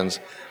sessions,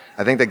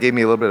 I think that gave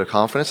me a little bit of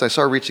confidence. I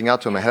started reaching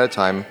out to them ahead of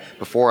time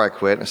before I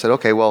quit. I said,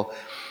 okay, well,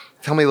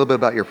 tell me a little bit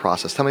about your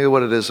process. Tell me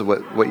what it is,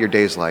 what your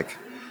day's like.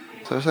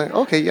 So I was like,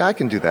 okay, yeah, I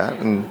can do that.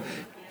 And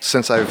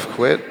since I've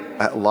quit,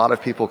 a lot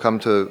of people come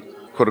to,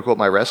 quote unquote,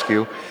 my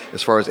rescue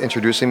as far as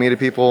introducing me to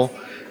people,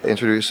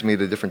 introducing me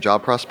to different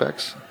job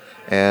prospects,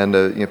 and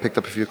picked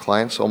up a few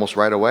clients almost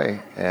right away.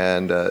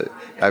 And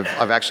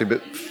I've actually been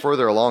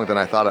further along than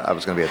I thought I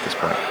was going to be at this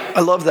point.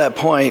 I love that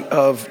point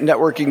of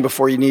networking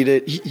before you need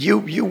it.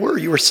 You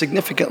were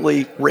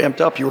significantly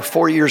ramped up. You were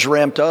 4 years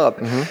ramped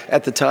up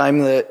at the time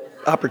that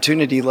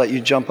opportunity let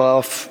you jump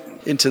off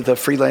into the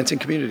freelancing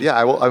community. Yeah,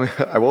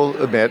 I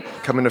will admit,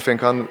 coming to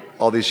FinCon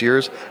all these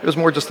years, it was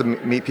more just to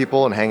meet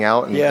people and hang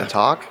out and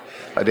talk.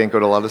 I didn't go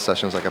to a lot of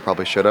sessions like I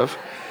probably should have.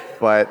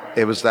 But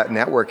it was that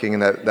networking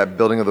and that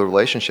building of the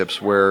relationships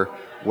where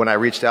when I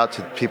reached out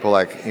to people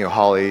like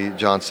Holly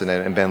Johnson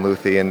and Ben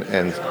Luthi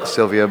and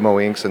Sylvia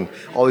Moinks and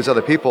all these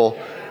other people,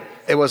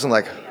 it wasn't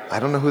like,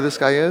 I don't know who this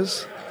guy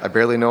is. I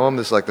barely know him.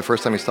 This is the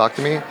first time he's talked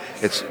to me.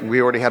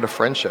 We already had a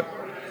friendship.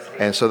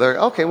 And so they're,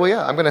 okay, well,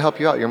 yeah, I'm going to help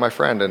you out. You're my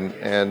friend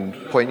and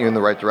point you in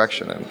the right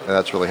direction. And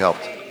that's really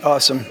helped.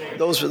 Awesome.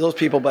 Those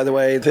people, by the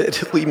way,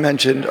 that Lee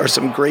mentioned are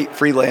some great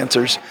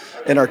freelancers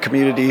in our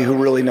community who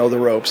really know the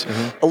ropes.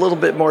 A little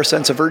bit more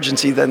sense of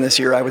urgency than this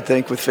year, I would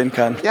think, with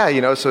FinCon.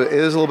 Yeah, so it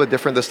is a little bit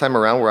different this time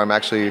around where I'm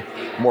actually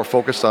more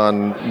focused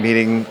on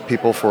meeting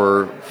people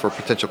for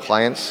potential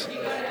clients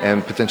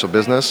and potential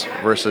business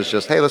versus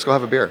just, hey, let's go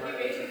have a beer.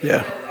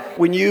 Yeah.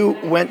 When you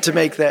went to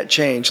make that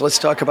change, let's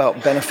talk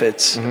about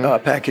benefits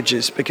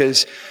packages,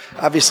 because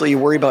obviously you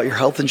worry about your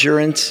health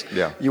insurance.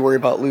 Yeah. You worry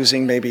about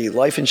losing maybe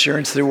life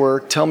insurance through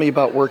work. Tell me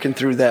about working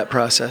through that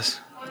process.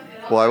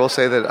 Well, I will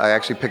say that I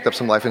actually picked up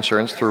some life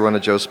insurance through one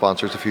of Joe's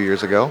sponsors a few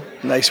years ago.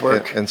 Nice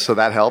work. And so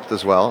that helped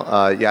as well.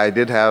 I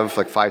did have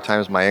like 5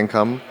 times my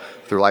income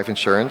through life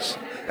insurance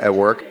at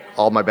work.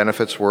 All my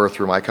benefits were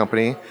through my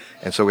company.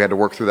 And so we had to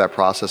work through that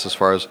process as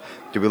far as,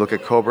 do we look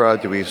at Cobra?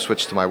 Do we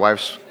switch to my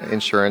wife's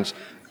insurance?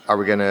 Are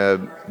we going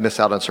to miss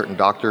out on certain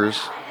doctors?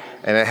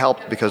 And it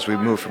helped because we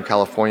moved from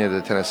California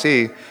to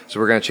Tennessee, so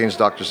we're going to change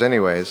doctors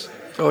anyways.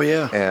 Oh,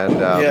 yeah. And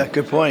yeah,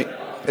 good point.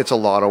 It's a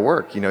lot of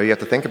work. You have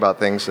to think about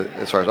things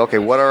as far as, okay,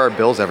 what are our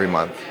bills every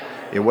month?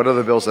 What are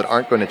the bills that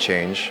aren't going to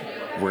change,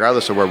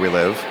 regardless of where we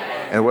live?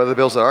 And what are the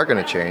bills that are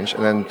going to change?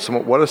 And then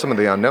what are some of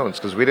the unknowns?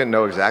 Because we didn't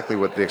know exactly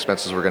what the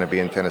expenses were going to be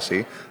in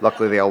Tennessee.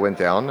 Luckily, they all went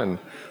down. And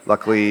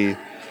luckily,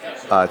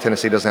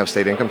 Tennessee doesn't have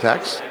state income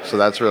tax. So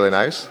that's really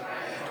nice.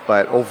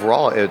 But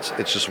overall, it's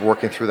just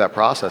working through that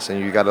process.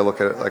 And you got to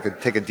look at it,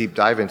 take a deep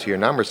dive into your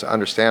numbers to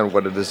understand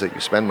what it is that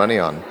you spend money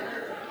on.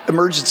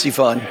 Emergency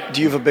fund.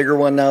 Do you have a bigger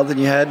one now than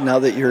you had, now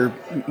that you're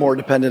more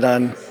dependent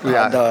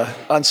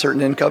on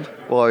certain income?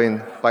 Well, I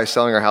mean, by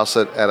selling our house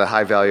at a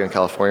high value in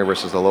California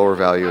versus the lower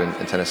value in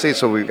Tennessee,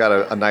 so we've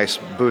got a nice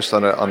boost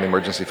on the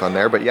emergency fund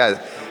there. But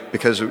yeah,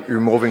 because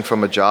you're moving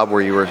from a job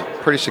where you were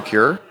pretty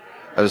secure.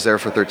 I was there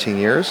for 13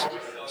 years,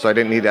 so I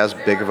didn't need as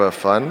big of a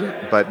fund.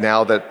 But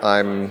now that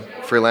I'm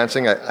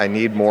freelancing, I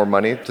need more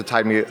money to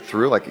tide me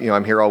through.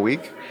 I'm here all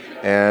week,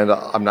 and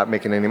I'm not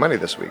making any money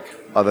this week,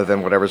 other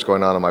than whatever's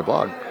going on my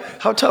blog.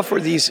 How tough were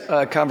these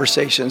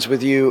conversations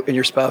with you and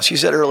your spouse? You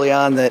said early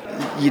on that,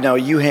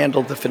 you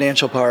handled the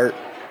financial part,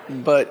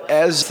 but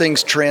as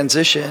things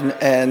transition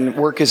and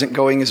work isn't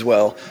going as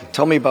well,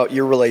 tell me about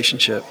your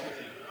relationship.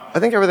 I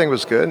think everything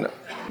was good.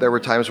 There were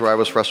times where I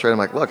was frustrated. I'm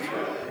like, look,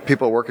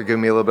 people at work are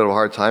giving me a little bit of a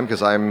hard time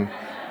because I'm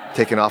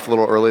taking off a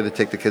little early to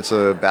take the kids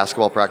to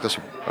basketball practice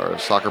or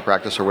soccer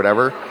practice or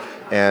whatever.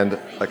 And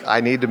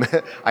I need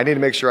to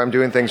make sure I'm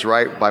doing things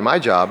right by my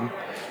job,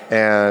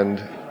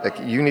 and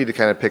you need to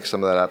kind of pick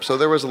some of that up. So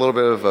there was a little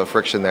bit of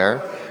friction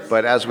there.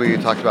 But as we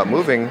talked about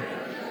moving,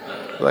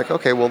 we're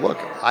okay, well, look,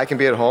 I can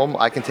be at home.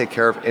 I can take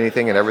care of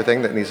anything and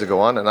everything that needs to go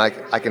on, and I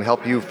can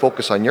help you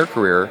focus on your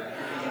career.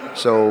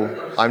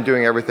 So I'm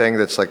doing everything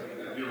that's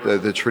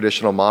the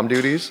traditional mom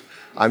duties.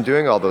 I'm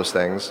doing all those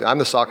things. I'm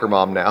the soccer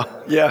mom now.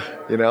 Yeah.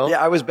 Yeah,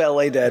 I was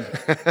ballet dad.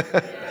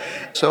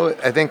 So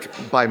I think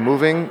by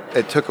moving,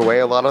 it took away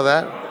a lot of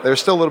that. There's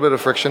still a little bit of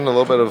friction, a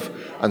little bit of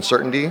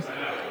uncertainty.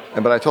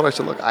 But I told her, I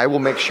said, look, I will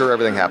make sure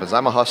everything happens.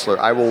 I'm a hustler.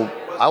 I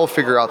will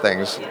figure out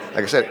things.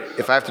 Like I said,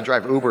 if I have to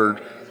drive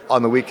Uber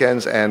on the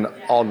weekends and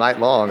all night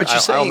long,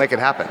 I'll make it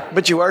happen.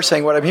 But you are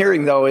saying, what I'm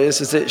hearing, though, is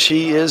that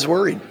she is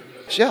worried.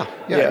 Yeah.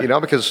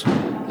 Because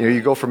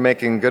you go from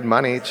making good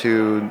money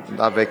to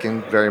not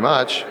making very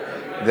much,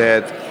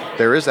 that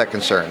there is that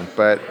concern.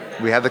 But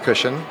we had the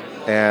cushion,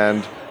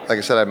 and like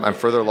I said, I'm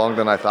further along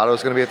than I thought I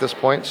was going to be at this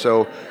point.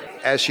 So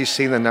as she's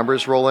seen the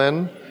numbers roll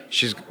in,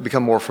 she's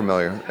become more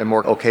familiar and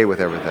more okay with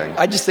everything.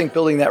 I just think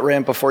building that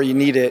ramp before you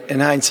need it, in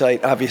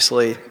hindsight,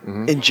 obviously,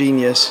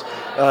 ingenious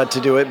to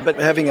do it. But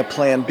having a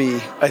plan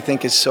B, I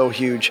think, is so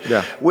huge.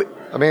 Yeah.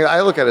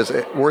 I look at it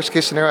as worst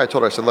case scenario. I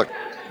told her, I said, look,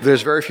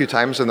 there's very few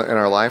times in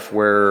our life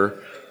where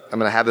I'm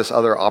going to have this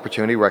other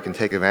opportunity where I can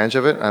take advantage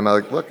of it. And I'm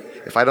like, look,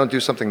 if I don't do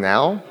something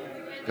now,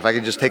 if I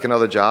can just take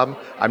another job,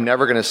 I'm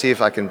never going to see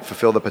if I can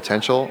fulfill the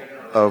potential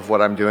of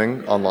what I'm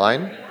doing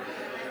online.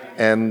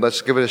 And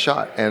let's give it a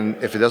shot. And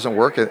if it doesn't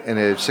work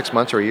in 6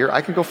 months or a year,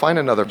 I can go find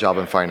another job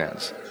in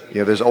finance.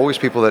 There's always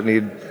people that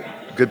need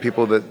good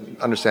people that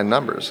understand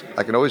numbers.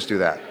 I can always do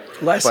that.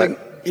 Last thing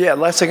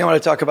I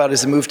want to talk about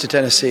is the move to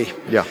Tennessee.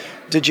 Yeah.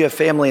 Did you have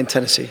family in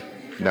Tennessee?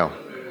 No.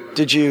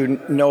 Did you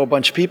know a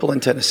bunch of people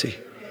in Tennessee?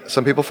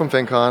 Some people from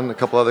FinCon, a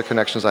couple other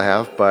connections I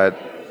have, but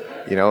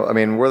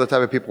we're the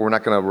type of people, we're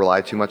not going to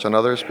rely too much on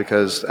others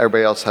because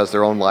everybody else has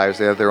their own lives,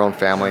 they have their own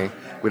family.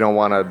 We don't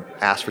want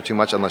to ask for too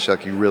much unless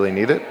you really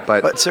need it.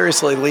 But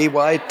seriously, Lee,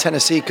 why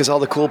Tennessee? Because all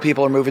the cool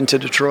people are moving to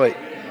Detroit.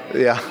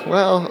 Yeah,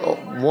 well,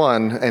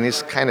 one, and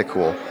he's kind of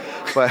cool.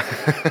 But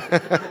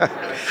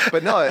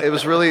but no, it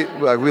was really,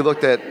 we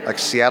looked at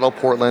Seattle,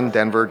 Portland,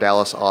 Denver,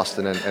 Dallas,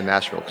 Austin, and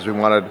Nashville because we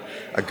wanted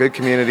a good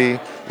community,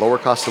 lower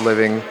cost of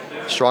living,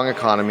 strong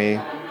economy,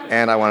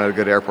 and I wanted a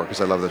good airport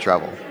because I love to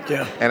travel.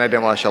 Yeah. And I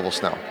didn't want to shovel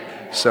snow.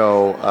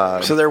 So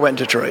there went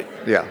Detroit.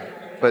 Yeah.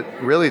 But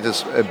really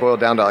just it boiled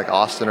down to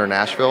Austin or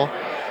Nashville.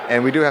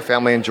 And we do have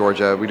family in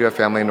Georgia. We do have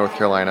family in North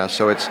Carolina.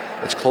 So it's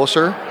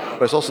closer,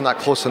 but it's also not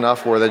close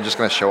enough where they're just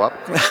going to show up.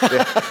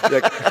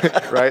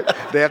 Right?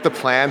 They have to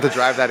plan to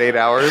drive that 8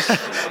 hours.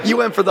 You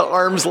went for the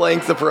arm's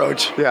length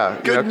approach. Yeah.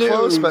 Good news.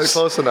 Close, but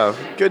close enough.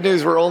 Good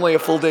news. We're only a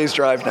full day's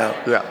drive now.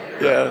 Yeah.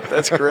 Yeah,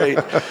 that's great.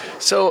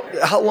 So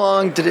how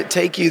long did it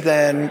take you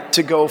then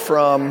to go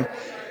from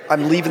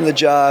I'm leaving the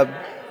job,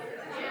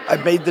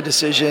 I've made the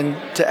decision,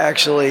 to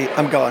actually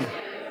I'm gone?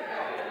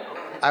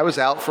 I was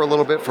out for a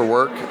little bit for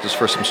work, just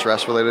for some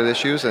stress-related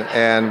issues.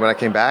 And when I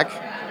came back,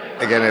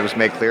 again, it was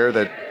made clear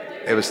that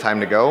it was time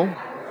to go.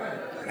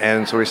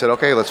 And so we said,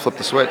 okay, let's flip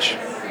the switch.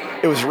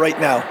 It was right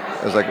now.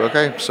 I was like,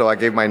 okay. So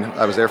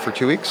I was there for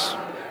 2 weeks,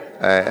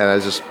 and I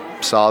just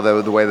saw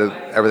the way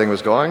that everything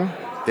was going,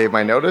 gave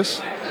my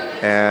notice,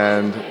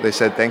 and they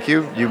said, thank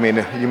you. You may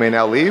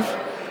now leave.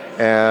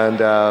 And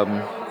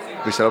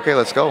we said, okay,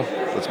 let's go.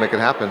 Let's make it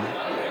happen.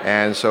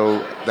 And so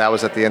that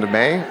was at the end of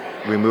May.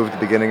 We moved at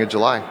the beginning of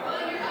July.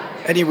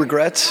 Any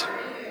regrets?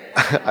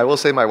 I will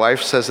say my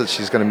wife says that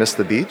she's going to miss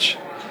the beach,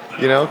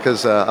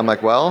 because I'm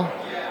like, well,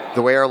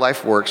 the way our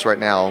life works right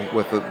now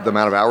with the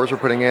amount of hours we're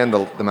putting in,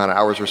 the amount of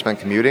hours we're spent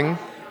commuting,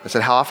 I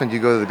said, how often do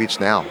you go to the beach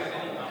now?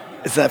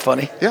 Is that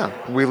funny? Yeah.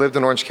 We lived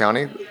in Orange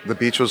County. The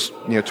beach was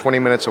 20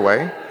 minutes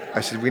away.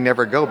 I said, we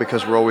never go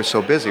because we're always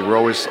so busy. We're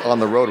always on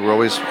the road. We're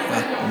always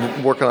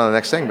working on the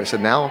next thing. But I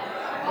said, now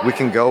we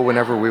can go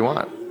whenever we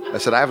want. I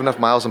said, I have enough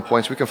miles and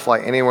points. We can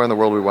fly anywhere in the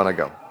world we want to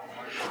go.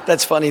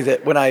 That's funny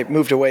that when I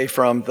moved away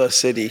from the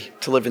city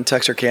to live in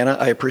Texarkana,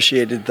 I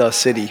appreciated the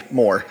city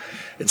more.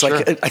 It's Sure.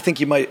 like, I think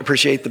you might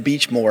appreciate the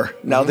beach more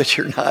now that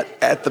you're not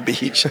at the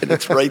beach and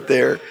it's right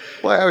there.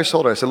 Well, I always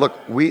told her, I said, look,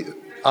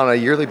 on a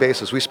yearly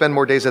basis, we spend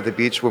more days at the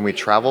beach when we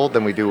travel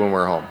than we do when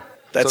we're home.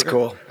 That's So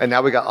cool. And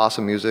now we got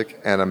awesome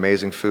music and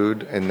amazing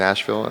food in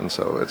Nashville, and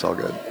so it's all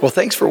good. Well,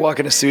 thanks for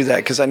walking us through that,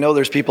 because I know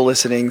there's people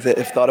listening that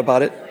have thought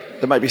about it.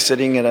 That might be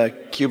sitting in a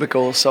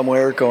cubicle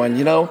somewhere going,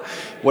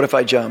 what if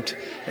I jumped?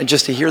 And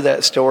just to hear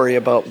that story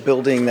about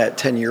building that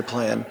 10-year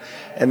plan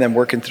and then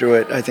working through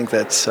it, I think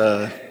that's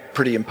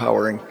pretty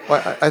empowering.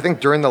 Well, I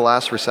think during the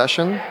last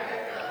recession,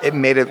 it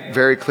made it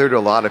very clear to a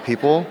lot of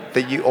people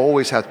that you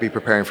always have to be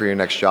preparing for your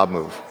next job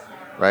move,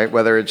 right?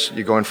 Whether it's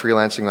you're going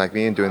freelancing like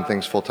me and doing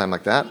things full-time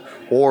like that,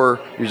 or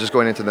you're just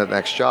going into the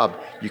next job,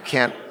 you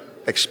can't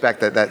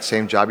expect that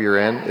same job you're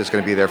in is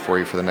going to be there for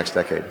you for the next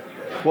decade.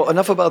 Well,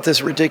 enough about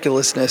this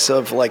ridiculousness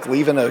of like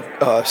leaving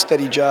a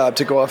steady job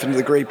to go off into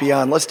the great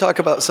beyond. Let's talk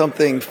about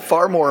something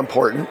far more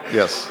important.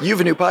 Yes. You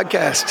have a new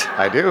podcast.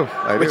 I do.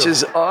 Which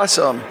is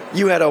awesome.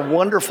 You had a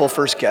wonderful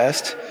first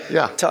guest.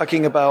 Yeah.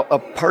 Talking about a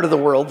part of the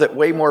world that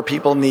way more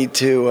people need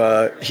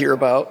to hear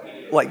about,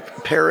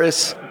 like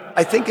Paris.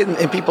 I think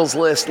in people's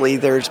list, Lee,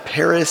 there's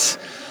Paris,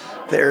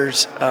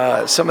 there's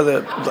some of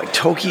the, like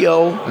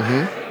Tokyo,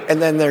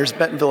 and then there's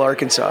Bentonville,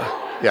 Arkansas.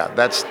 Yeah,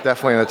 that's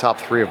definitely in the top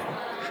 3 of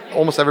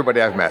almost everybody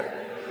I've met.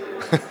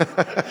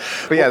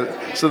 But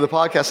yeah, so the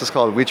podcast is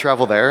called We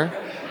Travel There.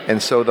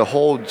 And so the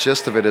whole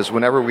gist of it is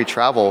whenever we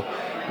travel,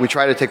 we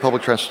try to take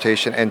public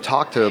transportation and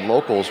talk to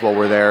locals while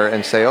we're there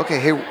and say, okay,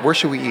 hey, where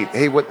should we eat?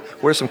 Hey, what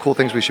are some cool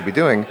things we should be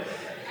doing?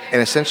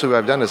 And essentially what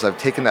I've done is I've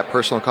taken that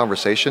personal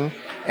conversation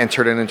and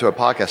turned it into a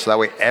podcast. So that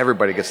way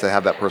everybody gets to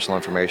have that personal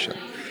information.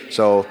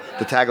 So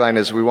the tagline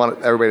is we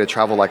want everybody to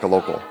travel like a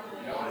local.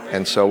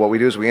 And so what we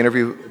do is we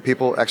interview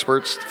people,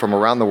 experts from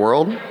around the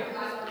world,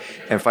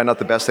 and find out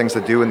the best things to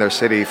do in their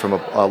city from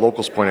a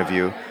local's point of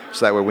view.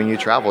 So that way when you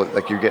travel,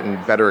 like you're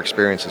getting better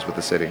experiences with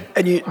the city.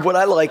 And what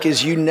I like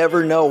is you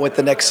never know what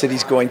the next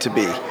city's going to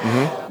be.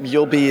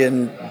 You'll be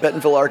in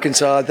Bentonville,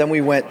 Arkansas. Then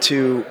we went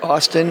to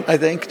Austin, I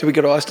think. Did we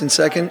go to Austin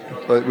second?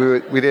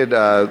 We did,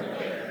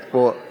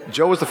 well,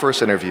 Joe was the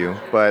first interview,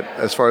 but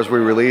as far as we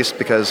released,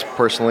 because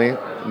personally,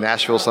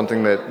 Nashville is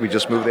something that we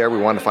just moved there. We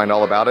wanted to find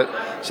all about it.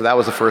 So that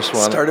was the first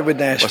one. Started with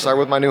Nashville. I started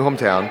with my new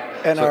hometown.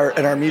 And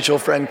our mutual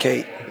friend,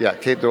 Kate. Yeah,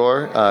 Kate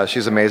Dorr.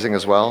 She's amazing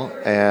as well.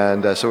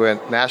 And so we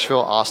went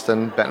Nashville,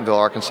 Austin, Bentonville,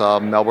 Arkansas,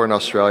 Melbourne,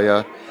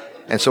 Australia.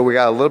 And so we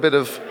got a little bit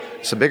of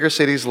some bigger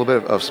cities, a little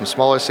bit of some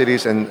smaller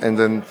cities, and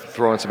then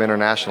throw in some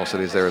international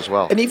cities there as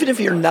well. And even if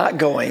you're not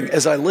going,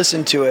 as I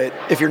listen to it,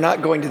 if you're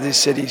not going to these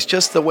cities,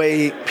 just the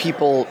way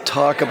people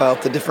talk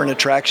about the different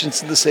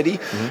attractions to the city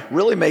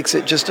really makes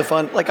it just a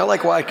fun, like I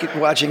like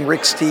watching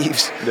Rick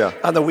Steves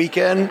on the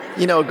weekend,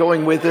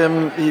 going with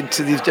him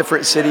to these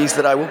different cities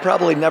that I will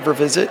probably never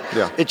visit.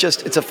 Yeah.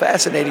 It's a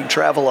fascinating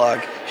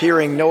travelogue,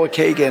 hearing Noah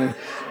Kagan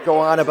go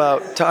on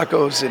about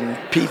tacos and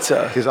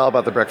pizza. He's all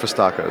about the breakfast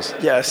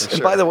tacos. Yes. Sure.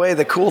 And by the way,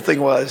 the cool thing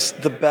was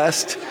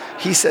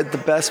he said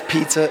the best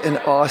pizza in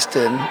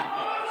Austin.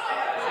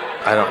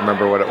 I don't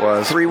remember what it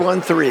was.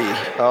 313.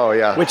 Oh,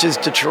 yeah. Which is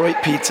Detroit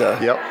pizza.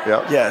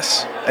 Yep.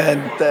 Yes. And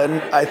then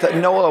I thought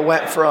Noah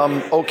went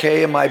from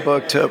okay in my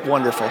book to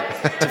wonderful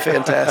to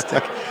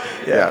fantastic.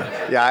 Yeah.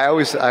 I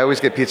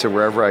always get pizza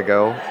wherever I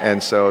go.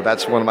 And so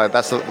that's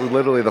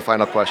literally the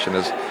final question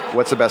is,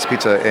 what's the best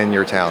pizza in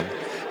your town?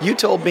 You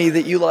told me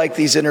that you like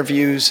these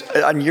interviews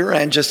on your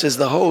end just as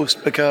the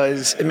host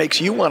because it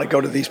makes you want to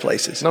go to these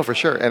places. No, for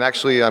sure. And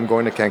actually, I'm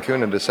going to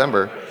Cancun in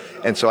December.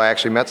 And so I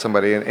actually met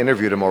somebody and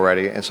interviewed him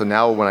already. And so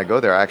now when I go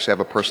there, I actually have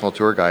a personal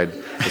tour guide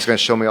that's going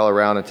to show me all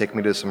around and take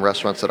me to some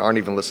restaurants that aren't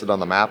even listed on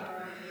the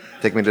map.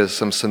 Take me to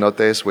some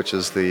cenotes, which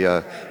is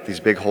these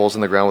big holes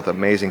in the ground with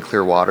amazing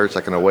clear water. It's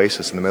like an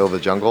oasis in the middle of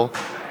the jungle.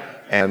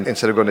 And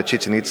instead of going to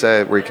Chichen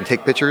Itza, where you can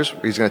take pictures,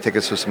 he's going to take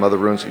us to some other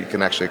ruins that you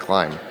can actually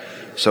climb.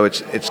 So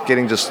it's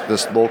getting just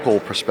this local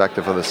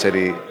perspective of the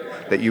city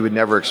that you would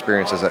never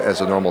experience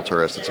as a normal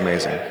tourist. It's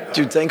amazing.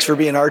 Dude, thanks for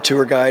being our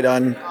tour guide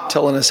on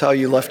telling us how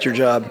you left your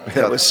job.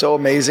 That was so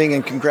amazing,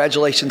 and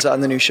congratulations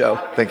on the new show.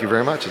 Thank you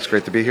very much. It's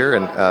great to be here,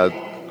 and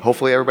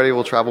hopefully everybody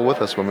will travel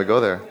with us when we go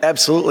there.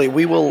 Absolutely.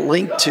 We will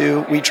link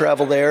to We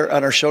Travel There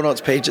on our show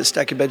notes page at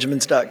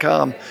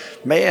stackingbenjamins.com.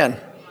 Man,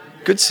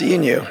 good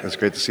seeing you. It's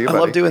great to see you, I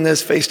buddy. love doing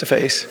this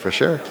face-to-face. For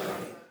sure.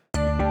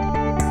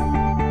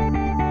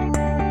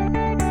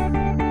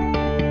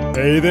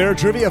 Hey there,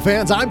 trivia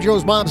fans. I'm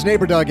Joe's mom's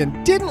neighbor, Doug,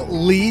 and didn't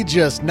Lee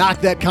just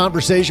knock that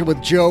conversation with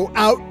Joe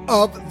out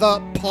of the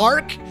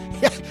park?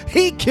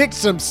 He kicked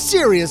some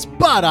serious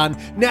butt on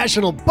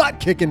National Butt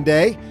Kicking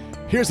Day.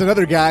 Here's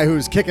another guy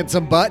who's kicking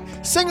some butt,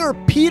 singer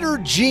Peter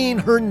Gene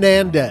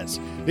Hernandez.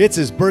 It's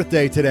his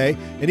birthday today,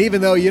 and even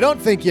though you don't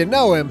think you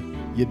know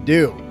him, you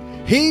do.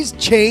 He's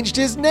changed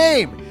his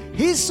name.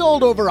 He's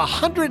sold over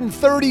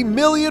 130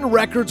 million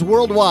records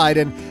worldwide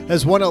and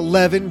has won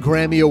 11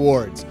 Grammy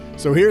Awards.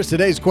 So here's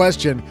today's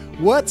question.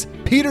 What's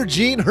Peter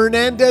Gene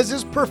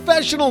Hernandez's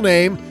professional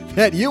name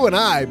that you and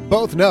I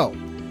both know?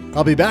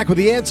 I'll be back with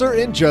the answer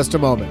in just a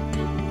moment.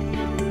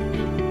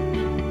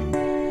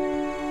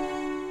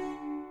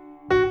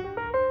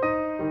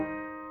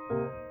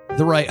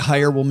 The right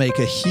hire will make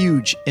a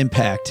huge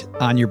impact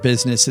on your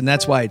business, and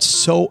that's why it's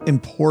so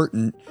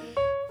important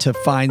to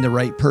find the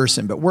right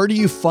person. But where do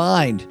you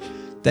find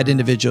that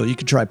individual? You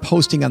can try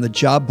posting on the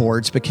job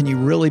boards, but can you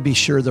really be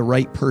sure the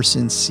right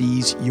person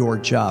sees your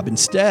job?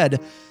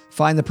 Instead,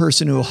 find the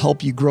person who will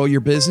help you grow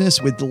your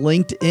business with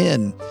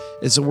LinkedIn.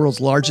 It's the world's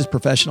largest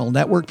professional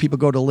network. People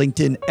go to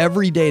LinkedIn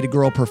every day to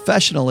grow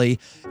professionally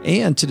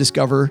and to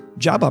discover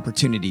job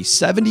opportunities.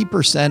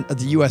 70% of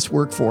the U.S.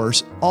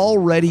 workforce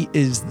already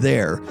is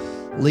there.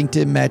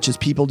 LinkedIn matches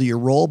people to your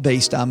role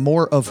based on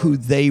more of who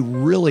they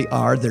really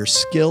are, their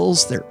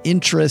skills, their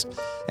interests,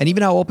 and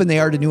even how open they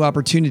are to new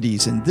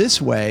opportunities. And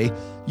this way,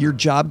 your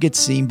job gets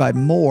seen by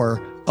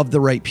more of the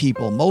right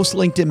people. Most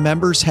LinkedIn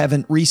members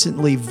haven't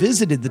recently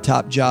visited the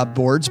top job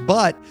boards,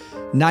 but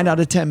 9 out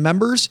of 10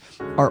 members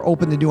are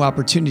open to new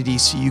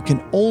opportunities, so you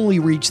can only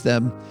reach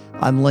them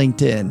on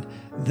LinkedIn.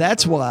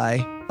 That's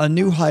why a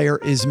new hire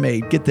is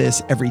made, get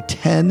this, every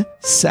 10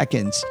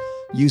 seconds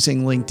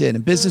using LinkedIn.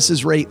 And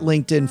businesses rate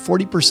LinkedIn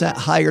 40%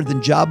 higher than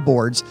job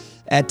boards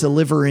at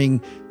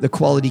delivering the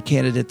quality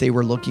candidate they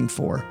were looking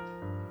for.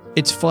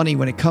 It's funny,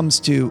 when it comes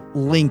to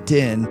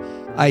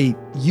LinkedIn, I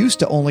used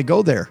to only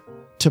go there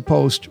to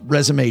post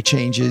resume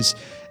changes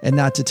and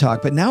not to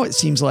talk. But now it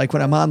seems like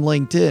when I'm on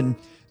LinkedIn,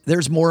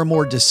 there's more and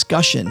more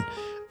discussion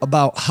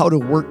about how to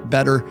work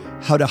better,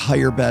 how to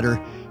hire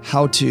better,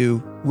 how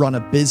to run a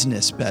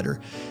business better.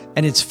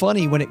 And it's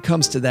funny when it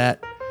comes to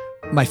that.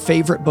 My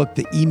favorite book,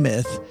 The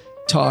E-Myth,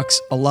 talks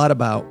a lot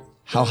about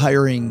how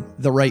hiring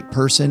the right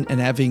person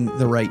and having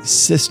the right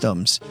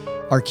systems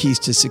are keys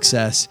to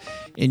success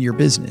in your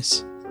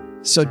business.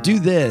 So do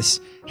this.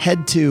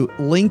 Head to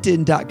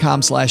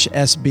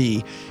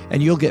linkedin.com/SB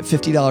and you'll get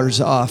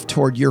 $50 off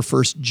toward your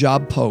first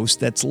job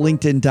post. That's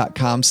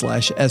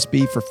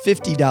linkedin.com/SB for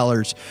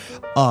 $50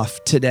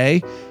 off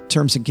today.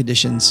 Terms and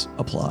conditions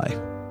apply.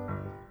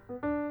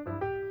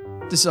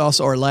 This is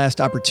also our last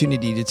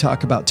opportunity to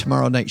talk about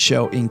tomorrow night's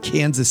show in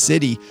Kansas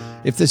City.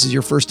 If this is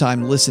your first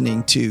time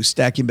listening to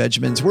Stacking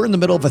Benjamins, we're in the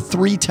middle of a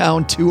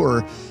 3-town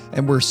tour,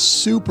 and we're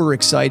super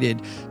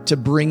excited to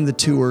bring the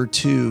tour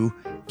to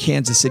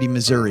Kansas City,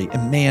 Missouri.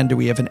 And man, do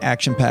we have an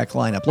action-packed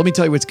lineup. Let me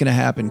tell you what's going to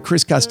happen.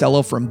 Chris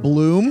Costello from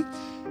Bloom,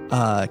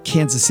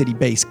 Kansas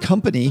City-based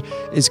company,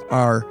 is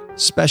our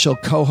special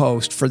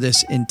co-host for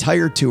this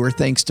entire tour.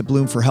 Thanks to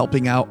Bloom for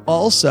helping out.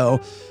 Also,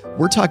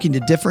 we're talking to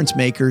difference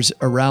makers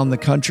around the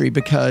country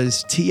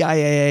because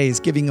TIAA is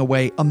giving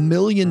away $1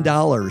 million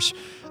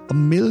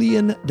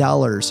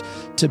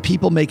to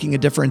people making a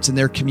difference in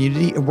their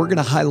community. And we're going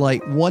to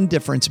highlight one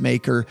difference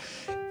maker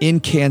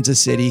in Kansas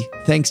City.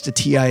 Thanks to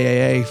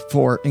TIAA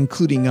for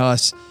including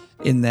us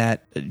in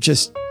that.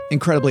 Just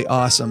incredibly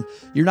awesome.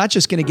 You're not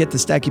just going to get the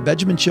Stacking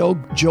Benjamin show.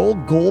 Joel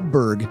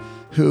Goldberg,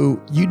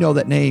 who you know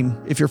that name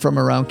if you're from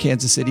around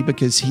Kansas City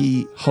because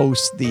he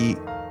hosts the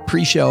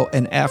pre-show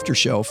and after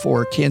show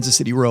for Kansas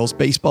City Royals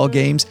baseball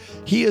games.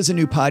 He has a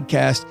new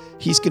podcast.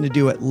 He's going to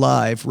do it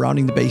live,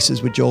 Rounding the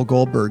Bases with Joel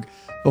Goldberg.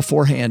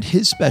 Beforehand,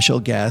 his special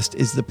guest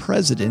is the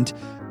president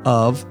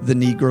of the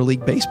Negro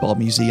League Baseball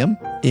Museum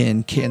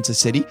in Kansas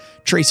City.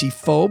 Tracy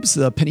Phobes,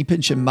 the Penny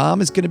Pinchin mom,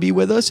 is going to be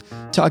with us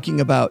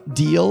talking about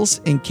deals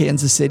in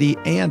Kansas City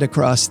and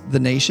across the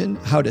nation,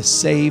 how to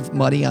save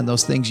money on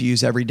those things you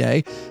use every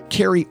day.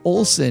 Carrie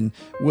Olson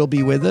will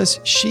be with us.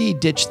 She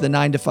ditched the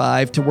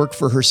 9-to-5 to work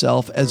for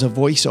herself as a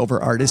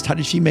voiceover artist. How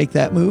did she make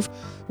that move?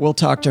 We'll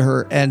talk to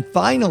her. And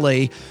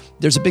finally,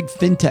 there's a big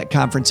fintech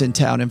conference in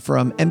town, and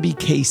from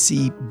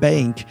MBKC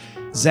Bank,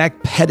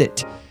 Zach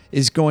Pettit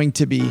is going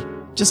to be,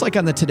 just like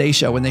on the Today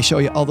Show, when they show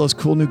you all those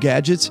cool new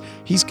gadgets,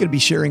 he's going to be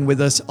sharing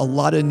with us a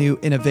lot of new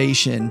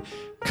innovation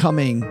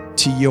coming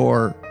to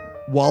your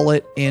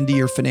wallet and to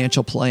your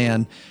financial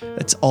plan.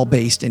 That's all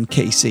based in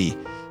KC.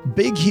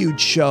 Big, huge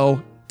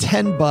show,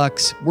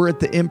 $10. We're at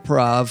the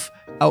Improv.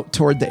 out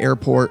toward the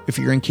airport. If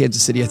you're in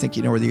Kansas City, I think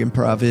you know where the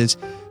Improv is.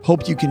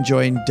 Hope you can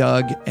join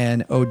Doug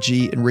and OG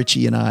and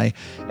Richie and I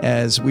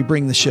as we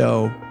bring the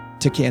show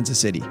to Kansas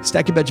City.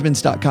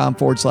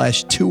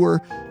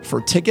 StackingBenjamins.com/tour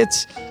for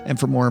tickets and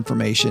for more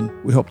information.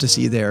 We hope to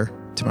see you there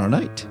tomorrow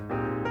night.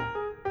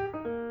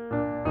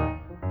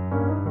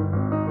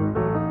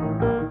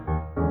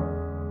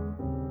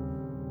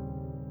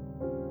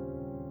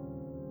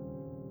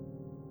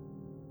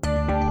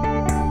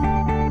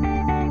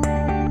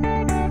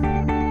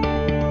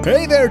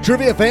 Hey there,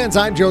 trivia fans.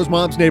 I'm Joe's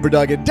mom's neighbor,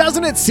 Doug. And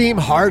doesn't it seem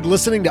hard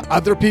listening to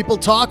other people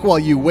talk while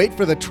you wait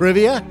for the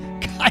trivia?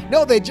 I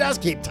know they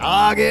just keep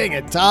talking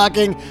and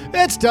talking.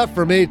 It's tough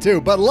for me,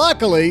 too. But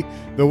luckily,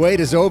 the wait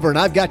is over, and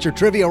I've got your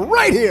trivia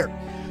right here.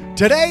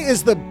 Today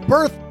is the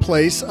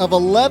birthplace of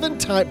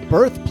 11-time...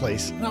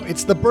 Birthplace? No,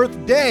 it's the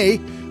birthday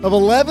of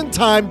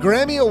 11-time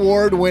Grammy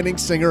Award-winning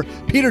singer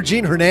Peter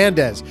Gene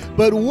Hernandez.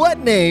 But what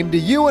name do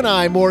you and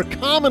I more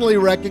commonly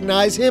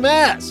recognize him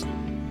as?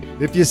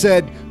 If you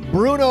said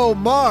Bruno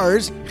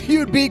Mars,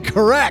 you'd be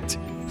correct.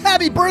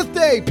 Happy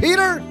birthday,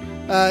 Peter!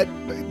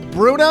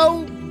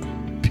 Bruno?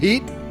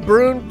 Pete?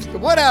 Brune?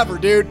 Whatever,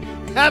 dude.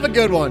 Have a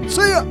good one.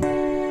 See ya!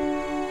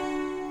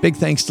 Big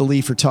thanks to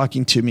Lee for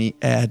talking to me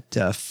at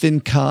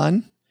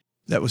FinCon.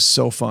 That was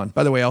so fun.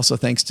 By the way, also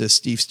thanks to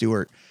Steve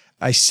Stewart.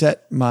 I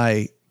set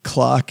my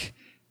clock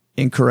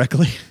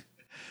incorrectly,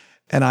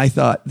 and I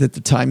thought that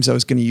the times I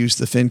was going to use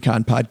the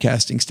FinCon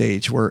podcasting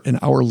stage were an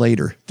hour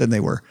later than they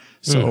were.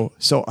 So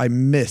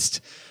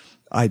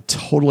I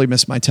totally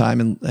missed my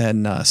time,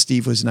 and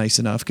Steve was nice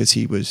enough because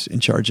he was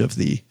in charge of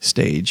the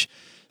stage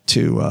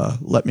to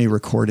let me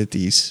record at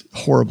these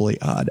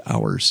horribly odd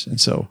hours. And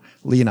so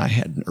Lee and I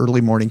had an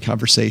early morning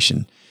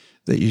conversation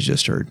that you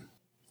just heard.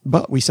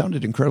 But we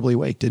sounded incredibly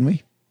awake, didn't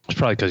we? It's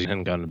probably because you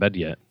hadn't gone to bed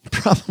yet.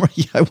 Probably.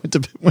 Yeah, I went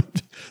to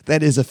bed.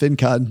 That is a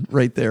FinCon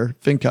right there.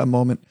 FinCon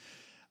moment.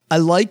 I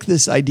like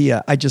this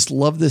idea. I just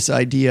love this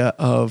idea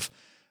of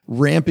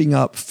ramping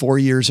up 4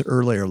 years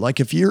earlier. Like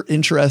if you're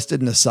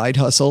interested in a side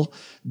hustle,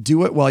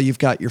 do it while you've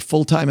got your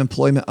full-time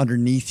employment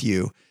underneath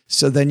you.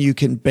 So then you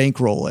can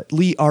bankroll it.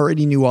 Lee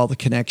already knew all the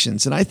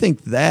connections. And I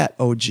think that,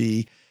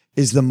 OG,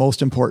 is the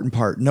most important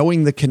part.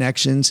 Knowing the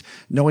connections,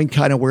 knowing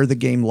kind of where the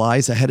game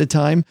lies ahead of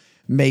time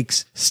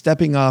makes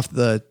stepping off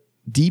the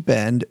deep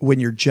end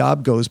when your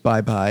job goes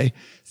bye-bye,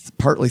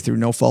 partly through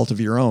no fault of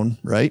your own,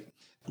 right?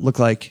 Looked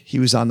like he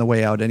was on the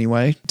way out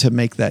anyway to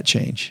make that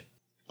change.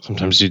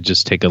 Sometimes you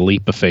just take a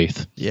leap of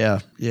faith.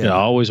 Yeah. It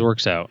always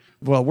works out.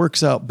 Well, it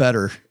works out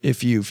better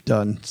if you've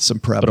done some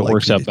prep. But it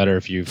works out better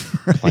if you've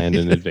planned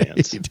in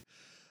advance.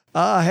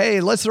 Hey,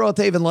 let's throw out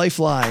the Haven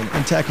Lifeline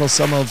and tackle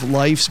some of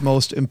life's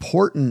most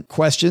important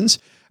questions.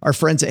 Our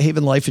friends at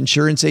Haven Life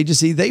Insurance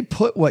Agency, they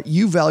put what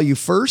you value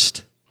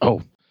first.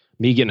 Oh,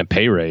 me getting a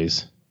pay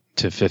raise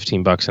to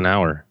 $15 an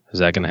hour. Is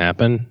that going to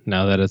happen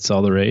now that it's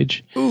all the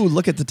rage? Ooh,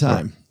 look at the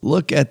time.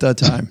 Look at the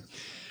time.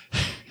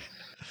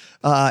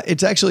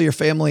 It's actually your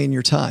family and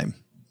your time.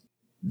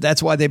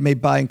 That's why they've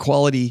made buying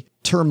quality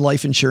term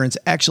life insurance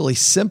actually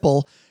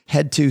simple.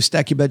 Head to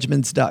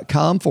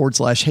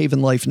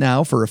stackingbenjamins.com/Haven Life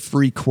now for a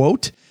free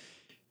quote.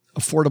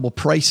 Affordable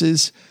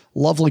prices,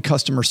 lovely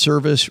customer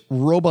service,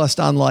 robust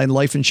online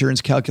life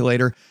insurance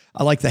calculator.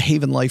 I like the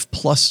Haven Life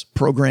Plus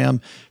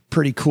program.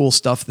 Pretty cool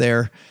stuff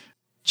there.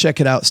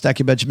 Check it out,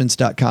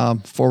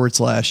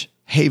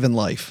 stackingbenjamins.com/Haven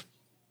Life.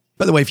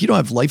 By the way, if you don't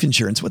have life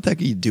insurance, what the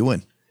heck are you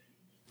doing?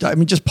 I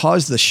mean, just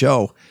pause the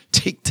show.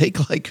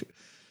 Take like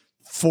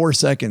 4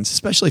 seconds,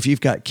 especially if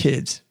you've got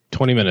kids.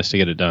 20 minutes to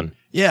get it done.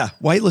 Yeah.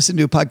 Why listen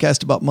to a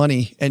podcast about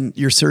money and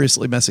you're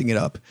seriously messing it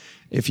up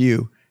if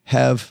you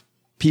have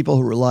people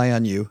who rely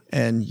on you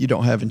and you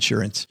don't have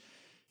insurance?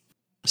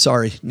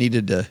 Sorry,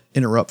 needed to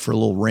interrupt for a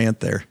little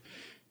rant there.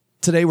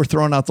 Today, we're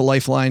throwing out the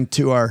lifeline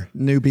to our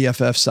new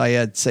BFF,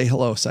 Syed. Say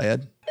hello,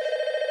 Syed.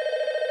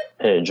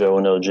 Hey, Joe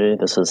and OG.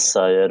 This is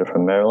Syed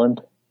from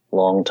Maryland.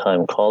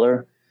 Long-time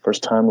caller,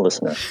 first-time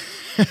listener.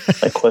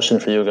 My question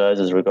for you guys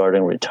is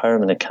regarding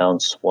retirement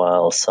accounts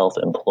while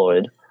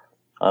self-employed.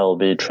 I will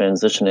be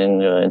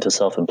transitioning into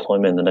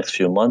self-employment in the next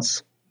few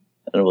months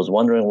and was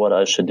wondering what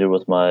I should do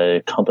with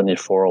my company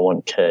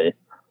 401k.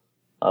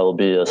 I will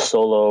be a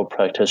solo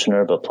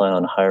practitioner, but plan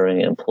on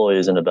hiring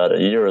employees in about a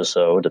year or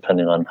so,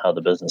 depending on how the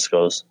business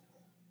goes.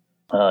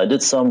 I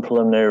did some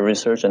preliminary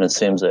research, and it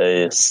seems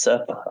a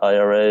SEP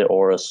IRA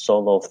or a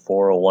solo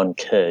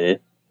 401k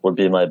would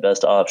be my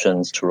best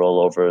options to roll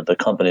over the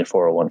company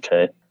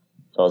 401k.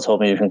 So I was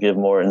hoping you can give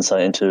more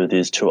insight into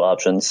these two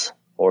options,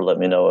 or let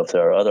me know if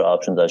there are other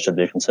options I should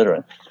be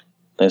considering.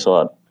 Thanks a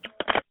lot.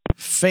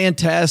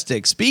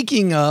 Fantastic.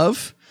 Speaking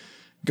of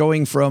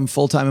going from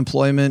full-time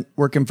employment,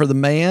 working for the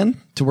man,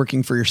 to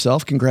working for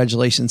yourself,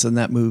 congratulations on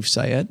that move,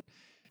 Syed.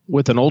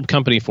 With an old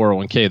company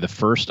 401k, the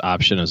first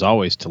option is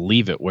always to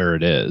leave it where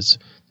it is.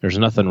 There's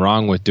nothing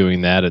wrong with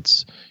doing that.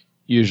 It's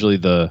usually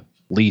the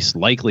least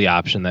likely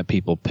option that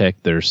people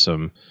pick. There's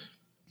some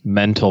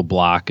mental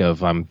block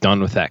of I'm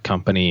done with that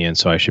company, and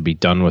so I should be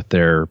done with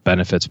their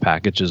benefits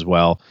package as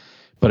well.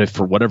 But if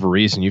for whatever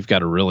reason you've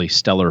got a really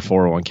stellar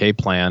 401k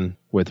plan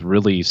with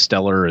really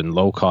stellar and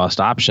low cost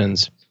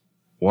options,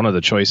 one of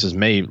the choices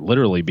may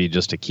literally be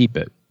just to keep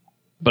it.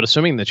 But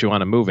assuming that you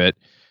want to move it,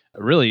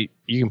 really,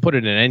 you can put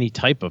it in any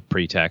type of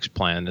pre-tax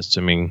plan,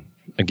 assuming,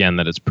 again,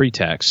 that it's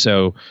pre-tax.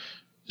 So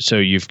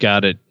you've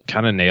got it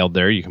kind of nailed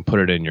there. You can put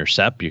it in your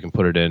SEP. You can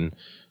put it in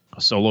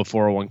a solo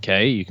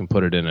 401k. You can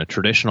put it in a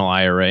traditional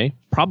IRA,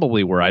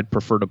 probably where I'd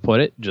prefer to put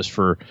it, just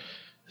for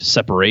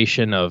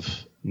separation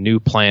of new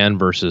plan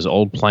versus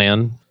old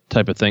plan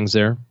type of things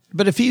there.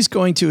 But if he's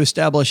going to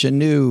establish a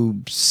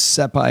new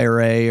SEP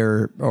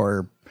IRA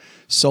or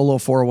solo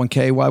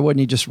 401k, why wouldn't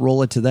he just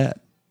roll it to that?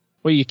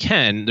 Well, you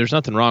can. There's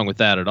nothing wrong with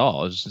that at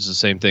all. It's the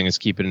same thing as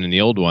keeping it in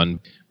the old one.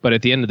 But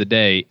at the end of the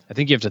day, I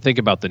think you have to think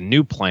about the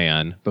new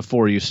plan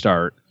before you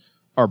start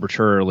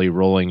arbitrarily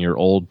rolling your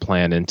old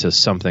plan into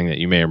something that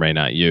you may or may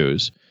not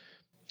use.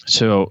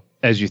 So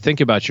as you think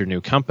about your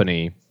new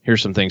company,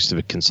 here's some things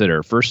to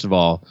consider. First of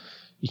all,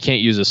 you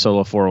can't use a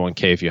solo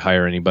 401k if you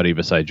hire anybody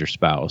besides your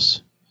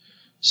spouse.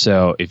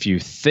 So if you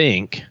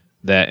think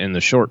that in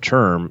the short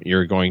term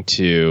you're going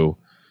to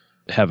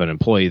have an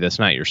employee that's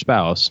not your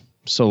spouse,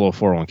 solo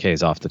 401k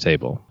is off the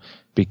table.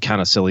 Be kind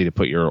of silly to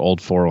put your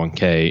old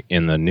 401k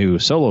in the new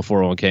solo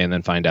 401k and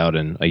then find out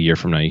in a year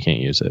from now you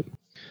can't use it.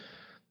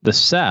 The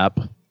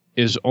SEP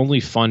is only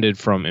funded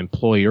from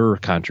employer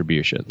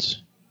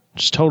contributions.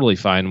 It's totally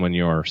fine when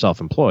you're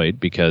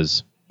self-employed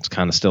because it's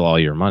kind of still all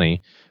your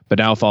money. But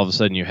now if all of a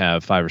sudden you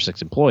have 5 or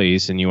 6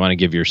 employees and you want to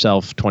give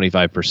yourself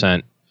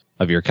 25%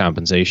 of your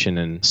compensation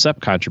in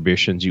SEP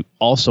contributions, you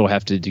also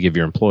have to give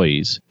your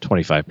employees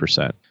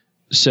 25%.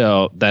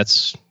 So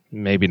that's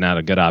maybe not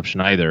a good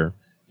option either.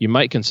 You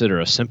might consider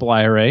a simple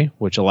IRA,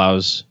 which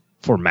allows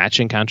for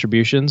matching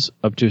contributions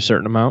up to a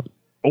certain amount,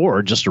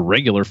 or just a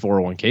regular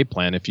 401k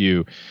plan if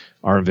you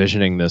are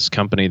envisioning this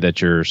company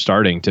that you're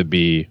starting to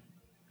be,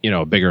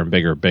 a bigger and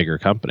bigger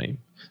company.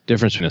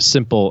 Difference between a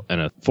simple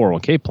and a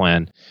 401k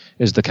plan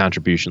is the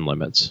contribution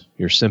limits.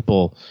 You're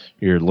simple,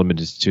 you're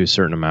limited to a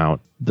certain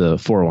amount. The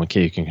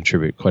 401k you can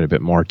contribute quite a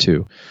bit more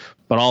to.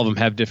 But all of them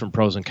have different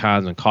pros and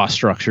cons and cost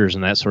structures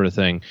and that sort of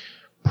thing.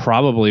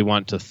 Probably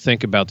want to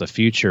think about the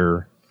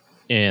future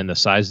and the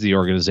size of the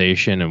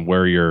organization and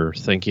where you're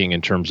thinking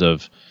in terms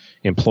of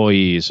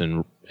employees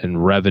and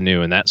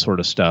revenue and that sort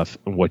of stuff,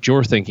 and what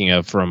you're thinking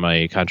of from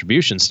a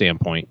contribution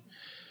standpoint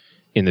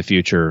in the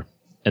future.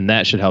 And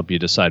that should help you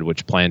decide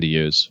which plan to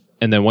use.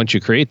 And then once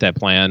you create that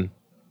plan,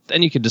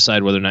 then you can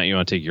decide whether or not you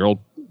want to take your old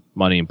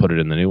money and put it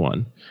in the new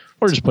one,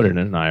 or just put it in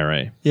an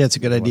IRA. Yeah, it's a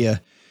good idea.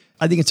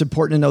 I think it's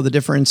important to know the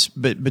difference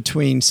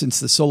between, since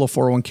the solo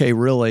 401k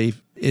really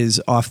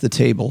is off the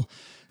table,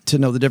 to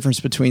know the difference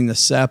between the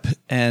SEP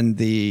and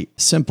the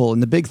simple.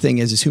 And the big thing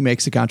is who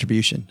makes the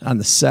contribution. On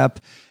the SEP,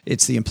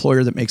 it's the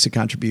employer that makes a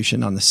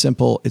contribution. On the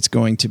simple, it's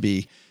going to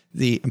be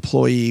the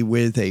employee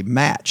with a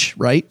match,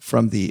 right,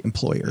 from the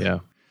employer. Yeah.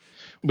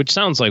 Which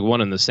sounds like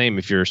one and the same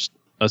if you're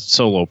a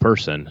solo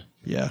person.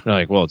 Yeah. You're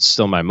like, well, it's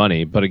still my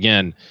money. But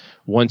again,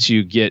 once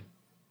you get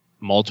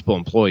multiple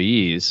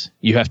employees,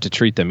 you have to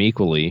treat them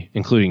equally,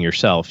 including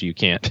yourself. You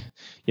can't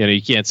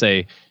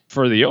say,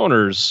 for the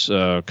owner's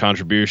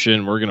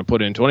contribution, we're going to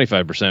put in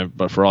 25%,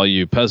 but for all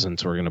you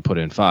peasants, we're going to put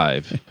in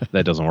 5%.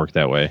 That doesn't work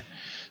that way.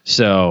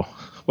 So,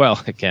 well,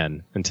 it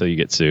can until you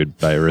get sued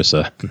by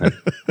ERISA.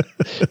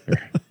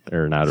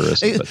 or not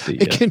ERISA,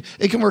 but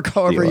it can work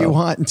however you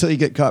want until you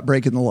get caught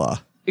breaking the law.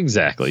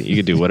 Exactly. You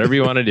can do whatever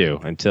you want to do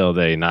until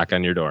they knock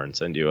on your door and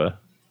send you a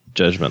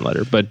judgment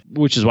letter. But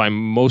which is why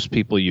most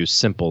people use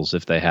simples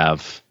if they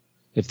have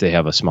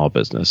a small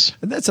business.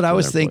 And that's what I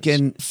was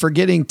thinking,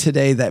 forgetting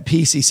today that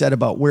piece he said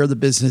about where the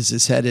business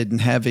is headed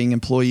and having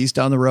employees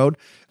down the road.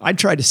 I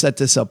tried to set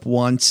this up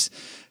once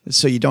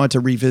so you don't have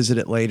to revisit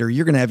it later.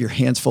 You're going to have your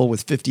hands full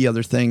with 50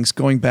 other things,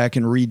 going back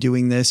and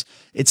redoing this.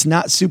 It's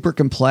not super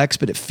complex,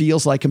 but it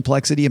feels like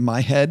complexity in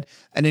my head.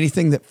 And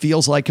anything that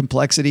feels like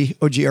complexity,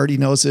 OG already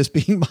knows this,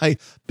 being my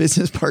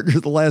business partner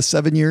the last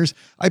 7 years,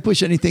 I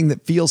push anything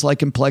that feels like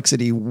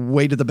complexity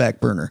way to the back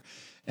burner.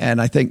 And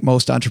I think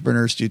most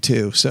entrepreneurs do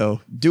too. So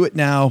do it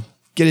now,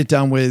 get it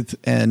done with,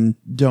 and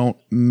don't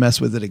mess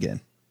with it again.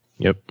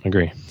 Yep,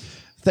 agree.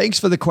 Thanks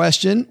for the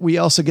question. We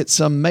also get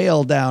some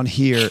mail down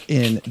here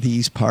in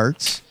these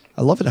parts.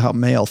 I love it how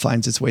mail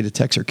finds its way to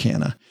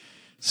Texarkana.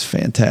 It's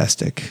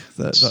fantastic.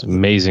 It's an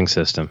amazing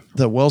system.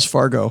 The Wells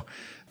Fargo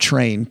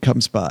train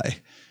comes by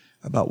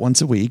about once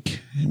a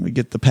week, and we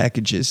get the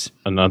packages.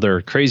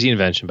 Another crazy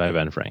invention by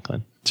Ben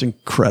Franklin. It's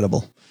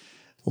incredible.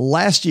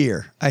 Last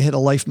year, I hit a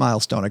life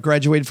milestone. I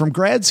graduated from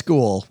grad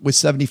school with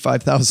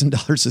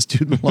 $75,000 of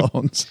student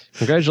loans.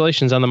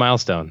 Congratulations on the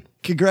milestone.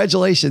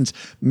 Congratulations.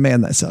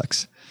 Man, that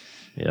sucks.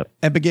 Yep.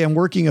 And began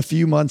working a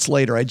few months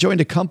later. I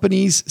joined a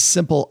company's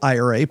simple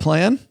IRA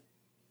plan.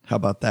 How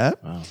about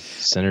that? Wow.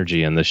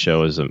 Synergy in this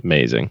show is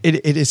amazing.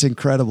 It is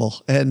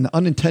incredible and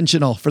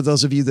unintentional for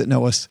those of you that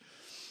know us.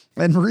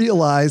 And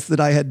realized that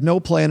I had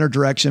no plan or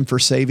direction for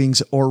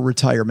savings or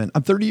retirement.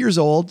 I'm 30 years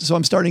old, so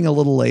I'm starting a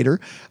little later.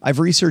 I've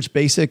researched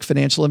basic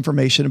financial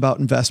information about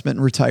investment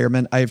and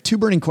retirement. I have 2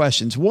 burning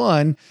questions.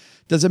 One,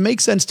 Does it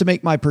make sense to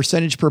make my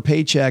percentage per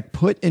paycheck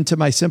put into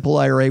my simple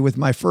IRA with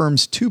my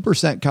firm's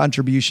 2%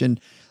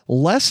 contribution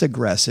less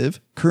aggressive,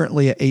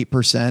 currently at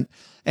 8%,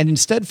 and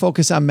instead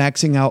focus on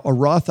maxing out a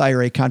Roth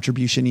IRA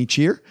contribution each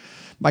year?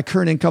 My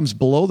current income's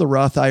below the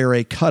Roth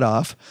IRA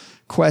cutoff.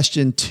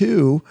 Question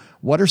 2,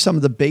 what are some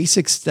of the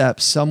basic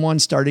steps someone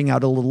starting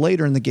out a little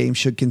later in the game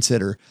should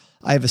consider?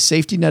 I have a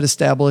safety net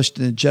established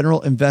in a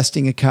general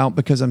investing account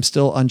because I'm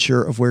still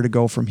unsure of where to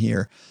go from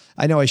here.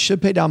 I know I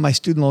should pay down my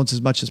student loans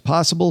as much as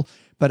possible,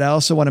 but I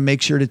also want to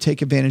make sure to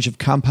take advantage of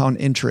compound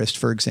interest,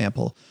 for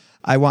example.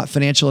 I want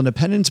financial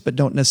independence, but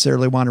don't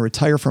necessarily want to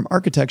retire from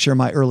architecture in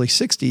my early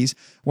 60s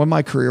when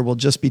my career will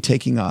just be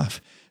taking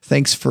off.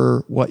 Thanks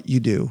for what you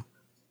do.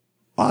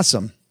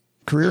 Awesome.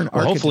 Career in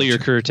architecture. Hopefully your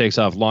career takes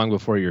off long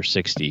before you're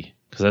 60,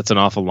 because that's an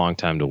awful long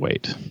time to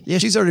wait. Yeah,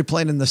 she's already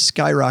planning the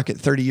skyrocket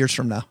 30 years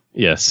from now.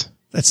 Yes,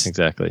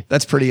 exactly.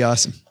 That's pretty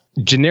awesome.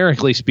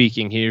 Generically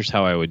speaking, here's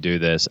how I would do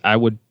this. I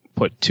would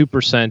put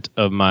 2%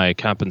 of my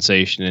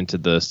compensation into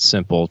the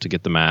simple to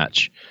get the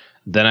match.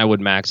 Then I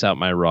would max out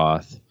my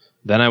Roth.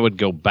 Then I would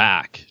go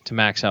back to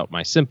max out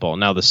my simple.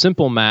 Now, the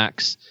simple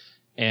max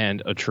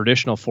and a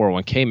traditional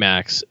 401k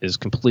max is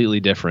completely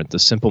different. The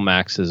simple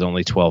max is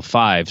only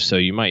 12.5, so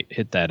you might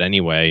hit that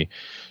anyway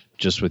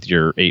just with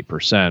your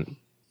 8%.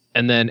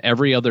 And then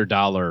every other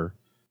dollar,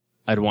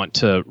 I'd want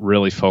to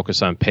really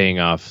focus on paying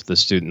off the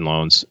student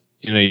loans.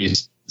 You know, you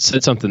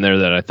said something there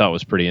that I thought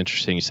was pretty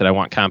interesting. You said, I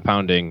want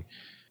compounding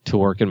to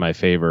work in my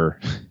favor.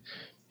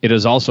 It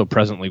is also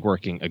presently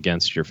working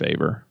against your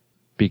favor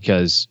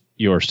because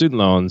your student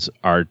loans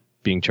are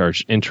being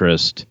charged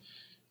interest,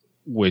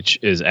 which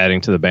is adding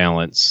to the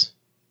balance,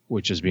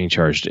 which is being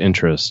charged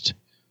interest,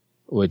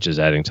 which is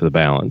adding to the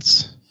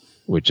balance,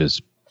 which is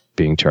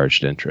being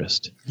charged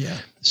interest. Yeah.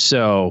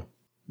 So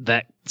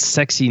that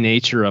sexy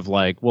nature of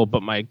like, well,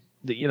 but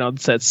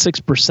it's at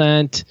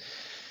 6%.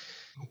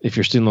 If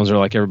your student loans are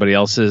like everybody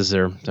else's,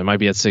 they might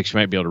be at 6. You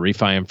might be able to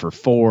refi them for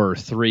 4 or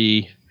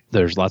 3.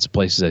 There's lots of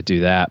places that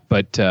do that,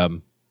 but that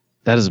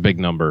is a big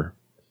number.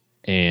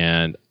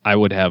 And I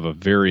would have a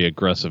very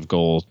aggressive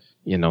goal,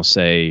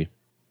 say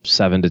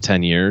 7 to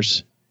 10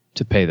 years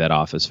to pay that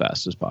off as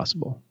fast as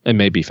possible. And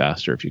maybe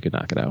faster if you could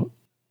knock it out.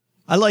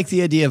 I like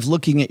the idea of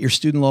looking at your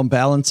student loan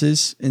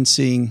balances and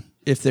seeing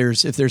if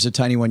there's a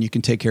tiny one you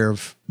can take care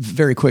of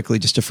very quickly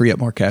just to free up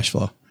more cash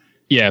flow.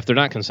 Yeah, if they're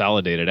not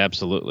consolidated,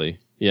 absolutely.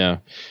 Yeah.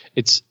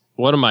 It's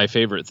one of my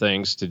favorite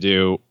things to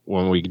do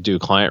when we do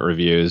client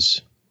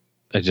reviews.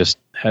 I just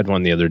had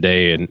one the other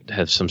day and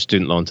had some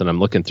student loans and I'm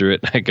looking through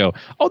it and I go,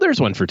 oh,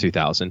 there's one for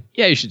 $2,000.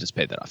 Yeah, you should just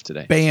pay that off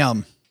today.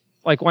 Bam.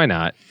 Like, why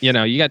not?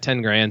 You got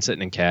 10 grand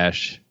sitting in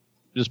cash.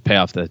 Just pay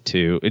off that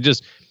too. It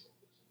just,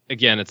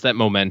 again, it's that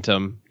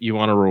momentum. You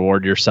want to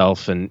reward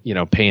yourself and,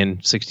 paying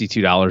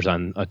 $62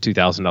 on a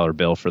 $2,000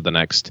 bill for the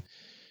next,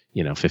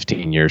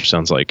 15 years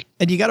sounds like.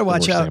 And you got to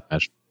watch out.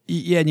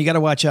 Yeah, and you got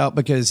to watch out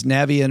because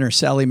Navient or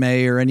Sallie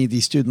Mae or any of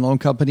these student loan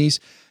companies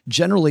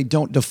generally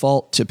don't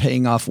default to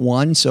paying off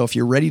one. So if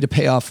you're ready to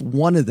pay off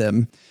one of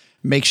them,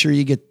 make sure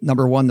you get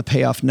number one, the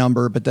payoff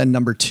number, but then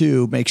number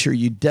two, make sure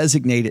you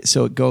designate it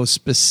so it goes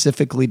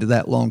specifically to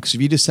that loan. Because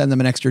if you just send them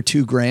an extra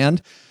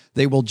 $2,000,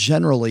 they will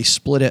generally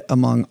split it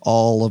among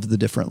all of the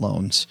different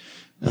loans.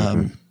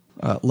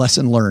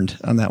 Lesson learned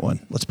on that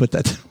one. Let's put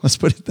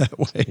it that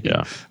way.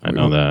 Yeah, I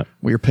know that.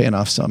 We were paying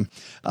off some.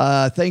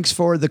 Thanks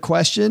for the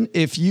question.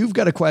 If you've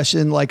got a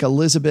question like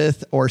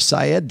Elizabeth or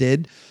Syed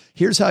did,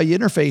 here's how you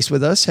interface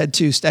with us. Head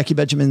to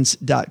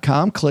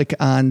stackybenjamins.com, click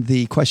on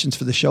the questions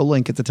for the show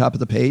link at the top of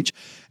the page,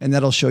 and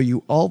that'll show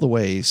you all the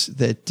ways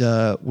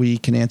that we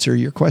can answer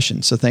your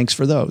questions. So thanks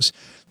for those.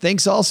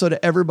 Thanks also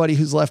to everybody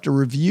who's left a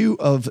review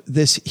of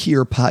this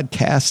here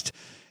podcast.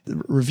 The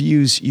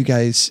reviews you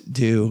guys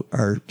do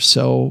are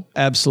so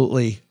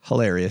absolutely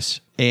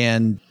hilarious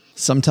and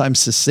sometimes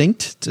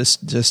succinct,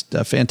 just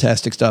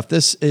fantastic stuff.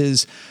 This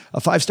is a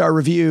 5-star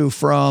review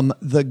from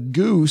the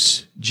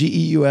Goose,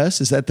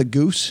 Geus. Is that the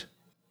Goose?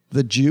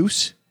 The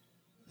Juice?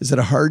 Is it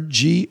a hard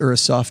G or a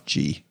soft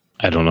G?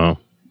 I don't know.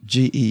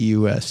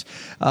 Geus.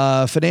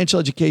 Financial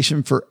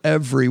education for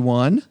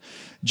everyone.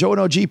 Joe and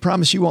OG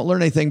promise you won't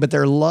learn anything, but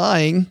they're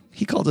lying.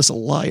 He called us a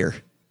liar.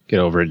 Get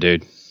over it,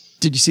 dude.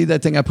 Did you see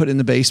that thing I put in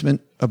the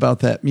basement about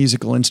that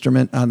musical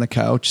instrument on the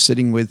couch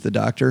sitting with the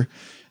doctor?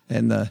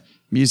 And the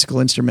musical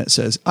instrument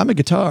says, I'm a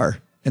guitar.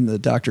 And the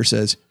doctor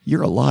says,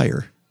 you're a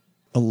liar.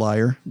 A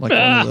liar? Like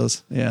one of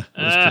those. Yeah.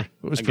 It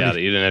was got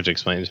it. You didn't have to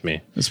explain it to me.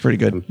 It's pretty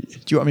good.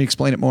 Do you want me to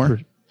explain it more?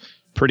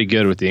 Pretty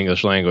good with the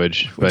English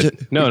language.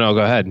 But no,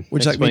 go ahead.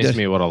 Explain to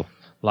me what a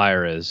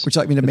liar is. Would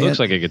you like me to It looks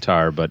like a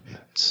guitar, but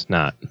it's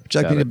not. Would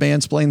you like me to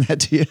mansplain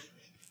that to you?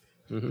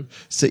 Mm-hmm.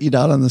 Sit you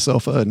down on the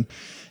sofa and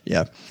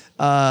yeah.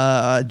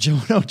 Joe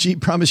and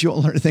OG promise you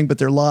won't learn anything, but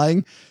they're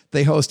lying.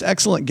 They host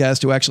excellent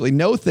guests who actually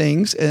know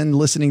things, and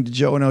listening to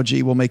Joe and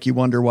OG will make you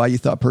wonder why you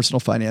thought personal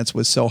finance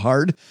was so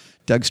hard.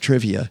 Doug's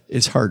trivia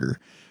is harder.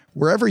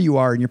 Wherever you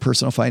are in your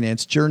personal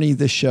finance journey,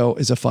 this show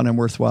is a fun and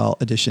worthwhile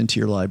addition to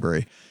your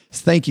library.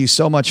 Thank you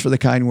so much for the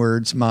kind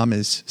words. Mom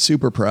is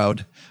super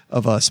proud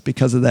of us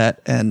because of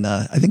that. And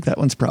I think that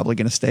one's probably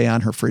going to stay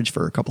on her fridge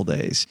for a couple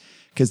days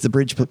because the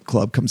Bridge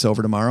Club comes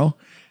over tomorrow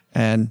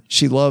and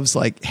she loves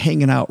like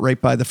hanging out right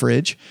by the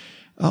fridge.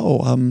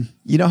 You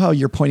know how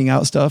you're pointing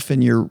out stuff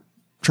and you're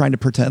trying to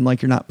pretend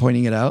like you're not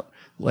pointing it out,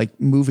 like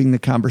moving the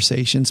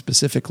conversation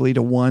specifically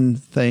to one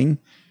thing?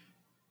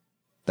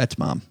 That's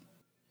Mom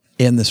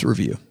in this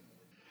review.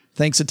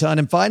 Thanks a ton.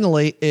 And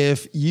finally,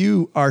 if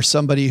you are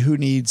somebody who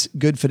needs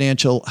good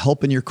financial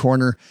help in your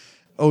corner,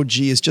 OG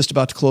is just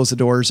about to close the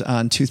doors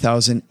on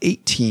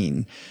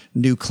 2018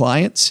 new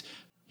clients.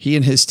 He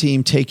and his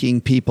team taking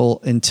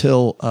people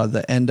until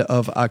the end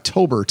of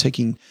October,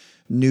 taking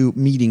new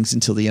meetings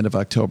until the end of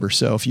October.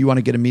 So if you want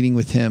to get a meeting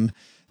with him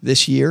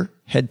this year,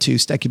 head to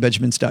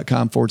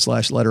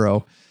stackybenjamins.com/letter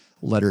O,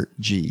 letter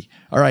G.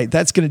 All right,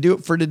 that's going to do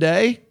it for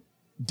today.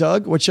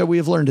 Doug, what shall we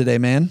have learned today,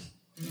 man?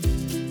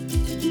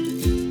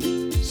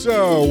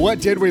 So,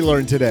 what did we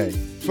learn today?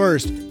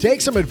 First,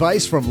 take some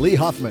advice from Lee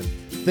Huffman.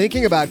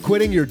 Thinking about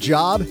quitting your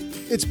job?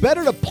 It's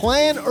better to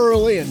plan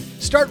early and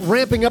start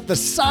ramping up the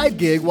side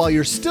gig while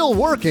you're still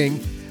working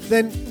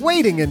than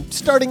waiting and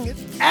starting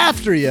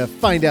after you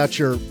find out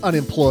you're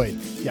unemployed.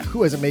 Yeah,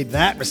 who hasn't made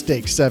that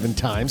mistake 7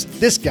 times?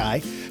 This guy.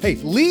 Hey,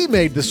 Lee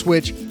made the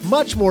switch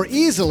much more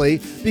easily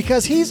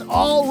because he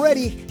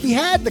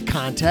had the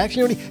contacts,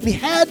 and he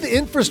had the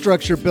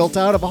infrastructure built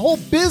out of a whole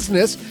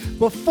business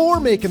before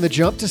making the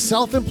jump to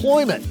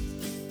self-employment.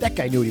 That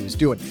guy knew what he was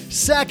doing.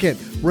 Second,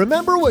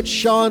 remember what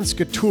Sean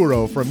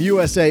Scaturo from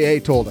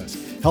USAA told us.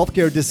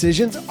 Healthcare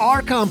decisions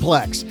are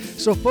complex,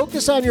 so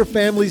focus on your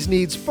family's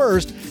needs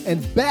first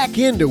and back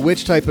into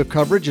which type of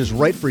coverage is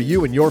right for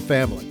you and your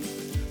family.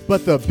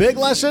 But the big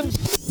lesson?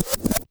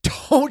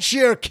 Don't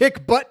share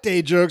kick butt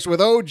day jokes with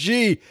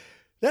OG.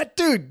 That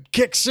dude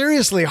kicks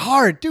seriously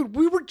hard. Dude,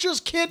 we were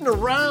just kidding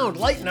around.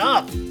 Lighten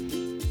up.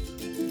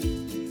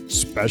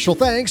 Special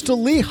thanks to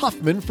Lee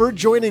Huffman for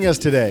joining us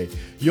today.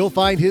 You'll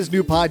find his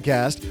new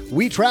podcast,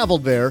 We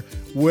Traveled There,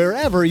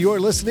 wherever you're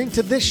listening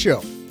to this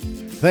show.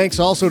 Thanks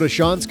also to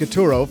Sean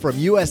Scaturo from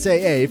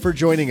USAA for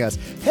joining us.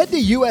 Head to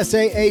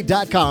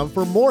USAA.com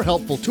for more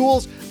helpful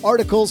tools,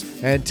 articles,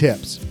 and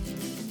tips.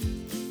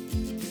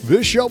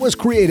 This show was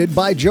created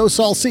by Joe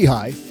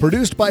Saul-Sehy,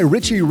 produced by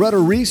Richie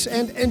Rutter-Reese,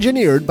 and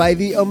engineered by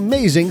the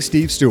amazing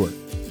Steve Stewart.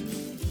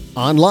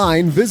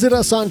 Online, visit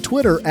us on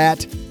Twitter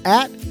at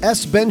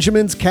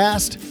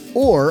 @SBenjaminsCast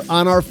or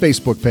on our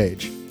Facebook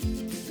page.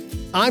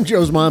 I'm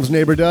Joe's mom's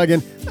neighbor, Doug,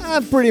 and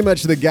I'm pretty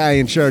much the guy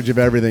in charge of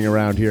everything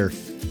around here.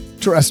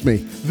 Trust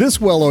me,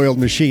 this well-oiled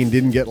machine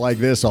didn't get like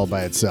this all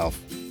by itself.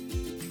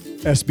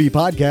 SB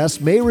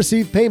Podcasts may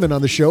receive payment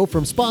on the show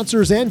from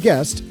sponsors and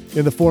guests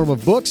in the form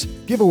of books,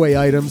 giveaway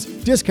items,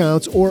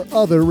 discounts, or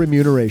other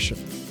remuneration.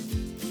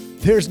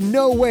 There's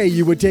no way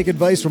you would take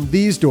advice from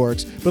these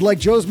dorks, but like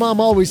Joe's mom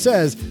always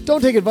says,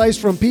 don't take advice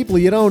from people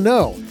you don't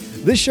know.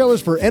 This show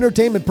is for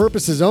entertainment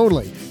purposes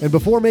only, and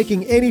before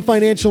making any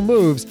financial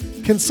moves,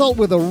 consult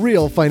with a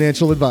real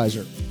financial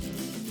advisor.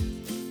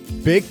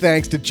 Big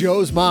thanks to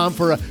Joe's mom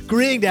for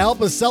agreeing to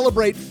help us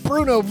celebrate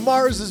Bruno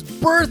Mars's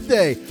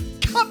birthday.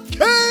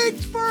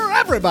 Cupcakes for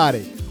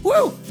everybody.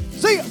 Woo!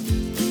 See ya!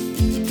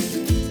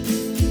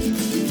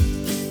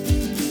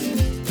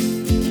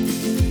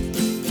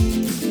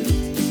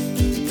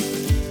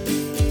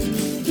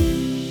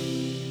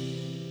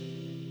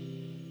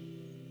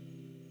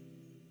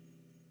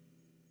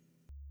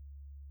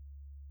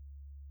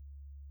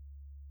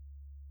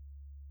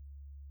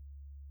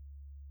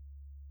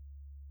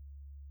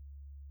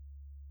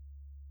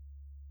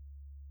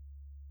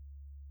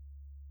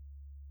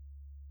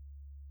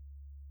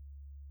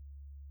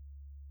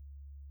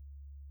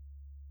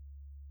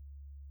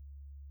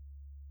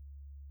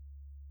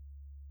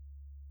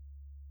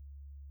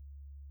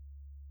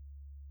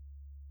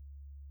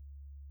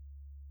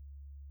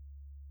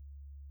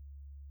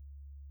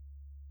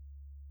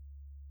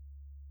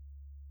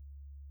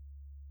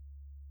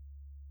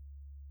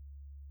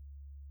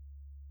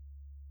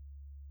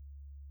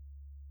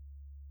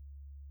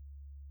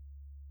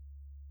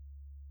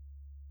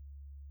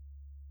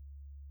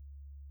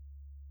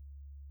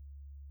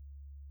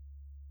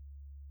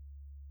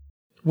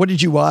 What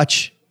did you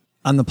watch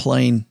on the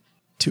plane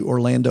to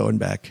Orlando and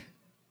back?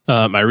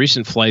 My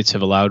recent flights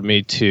have allowed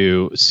me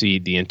to see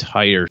the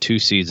entire 2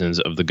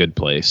 seasons of The Good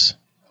Place.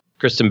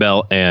 Kristen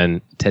Bell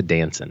and Ted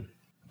Danson.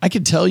 I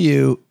can tell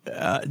you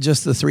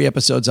just the 3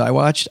 episodes I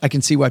watched, I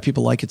can see why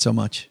people like it so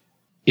much.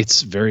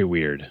 It's very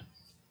weird.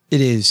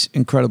 It is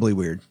incredibly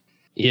weird.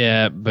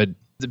 Yeah, but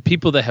the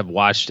people that have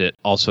watched it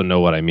also know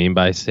what I mean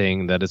by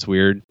saying that it's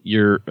weird.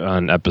 You're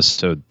on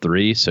episode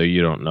 3, so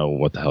you don't know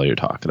what the hell you're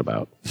talking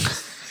about.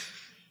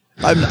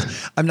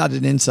 I'm not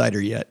an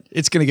insider yet.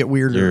 It's going to get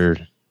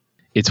weirder.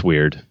 It's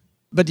weird.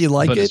 But do you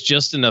like it? But it's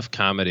just enough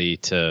comedy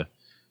to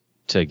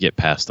get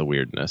past the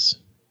weirdness.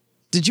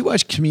 Did you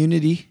watch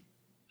Community?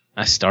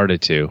 I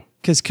started to.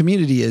 Because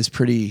Community is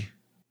pretty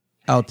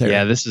out there.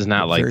 Yeah, this is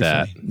not like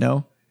that. Funny.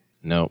 No?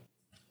 No.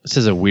 This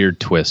is a weird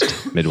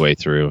twist midway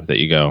through that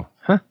you go,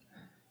 huh?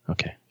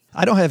 Okay.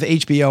 I don't have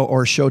HBO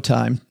or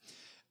Showtime,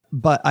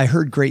 but I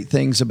heard great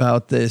things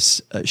about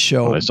this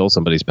show. Well, I stole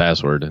somebody's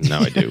password, and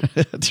now I do.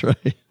 That's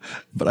right.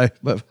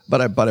 But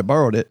I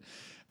borrowed it.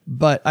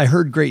 But I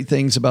heard great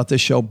things about this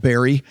show.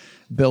 Barry,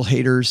 Bill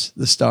Hader's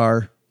the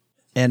star,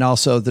 and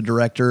also the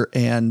director,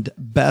 and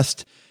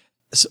best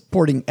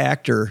supporting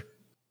actor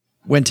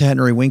went to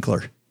Henry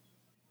Winkler.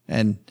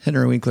 And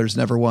Henry Winkler's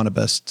never won a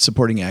best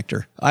supporting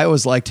actor. I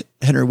always liked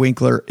Henry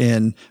Winkler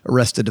in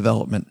Arrested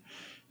Development.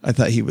 I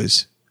thought he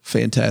was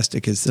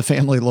fantastic as the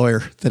family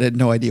lawyer that had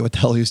no idea what the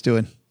hell he was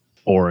doing.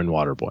 Or in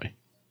Waterboy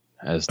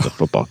as the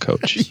football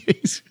coach.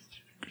 He's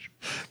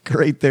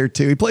great there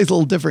too. He plays a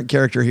little different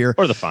character here.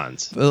 Or the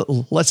Fonz.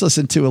 Let's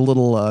listen to a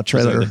little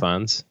trailer. Was he the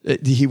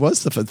Fonz? He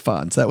was the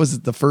Fonz. That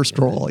was the first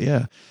role.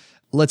 Yeah.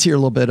 Let's hear a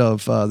little bit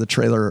of the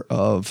trailer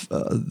of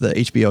the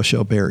HBO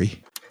show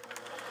Barry.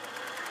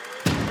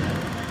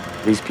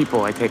 These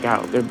people I take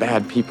out, they're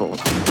bad people.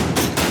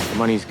 The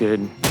money's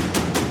good.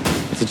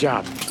 It's a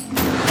job.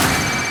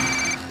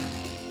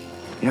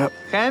 Yep.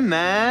 Hey,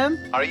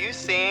 man. Are you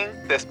seeing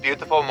this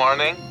beautiful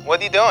morning?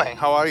 What are you doing?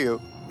 How are you?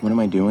 What am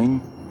I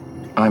doing?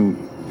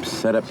 I'm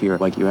set up here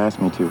like you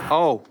asked me to.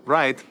 Oh,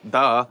 right.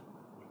 Duh.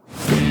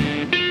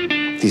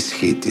 This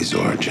heat is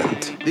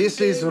urgent.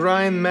 This is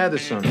Ryan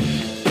Madison.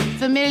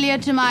 Familiar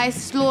to my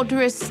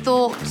slaughterous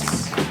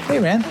thoughts. Hey,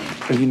 man.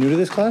 Are you new to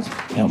this class?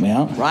 Help me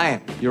out.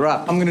 Ryan, you're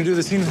up. I'm going to do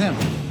the scene with him.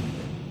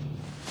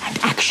 And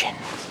action.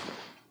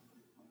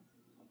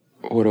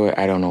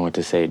 I don't know what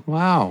to say.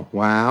 Wow.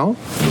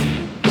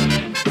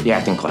 The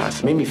acting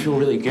class made me feel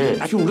really good.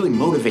 I feel really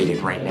motivated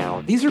right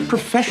now. These are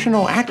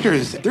professional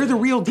actors. They're the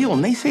real deal,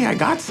 and they say I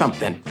got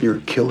something. You're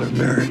a killer,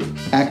 Barry.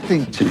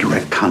 Acting is a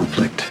direct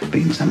conflict,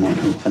 being someone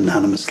who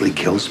anonymously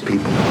kills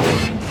people.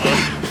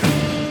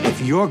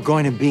 If you're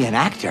going to be an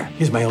actor,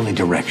 here's my only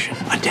direction.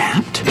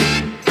 Adapt.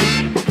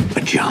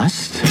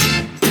 Adjust.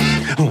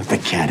 Let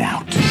the cat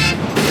out.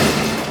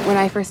 When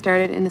I first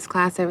started in this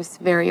class, I was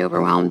very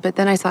overwhelmed, but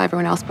then I saw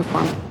everyone else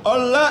perform.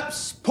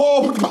 Let's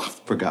pull.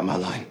 Forgot my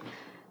line.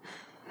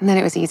 And then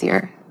it was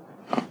easier.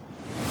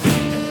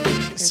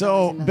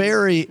 So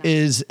Barry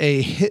is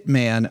a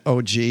hitman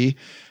OG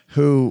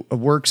who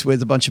works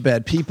with a bunch of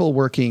bad people,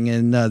 working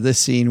in this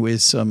scene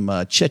with some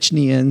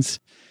Chechenians,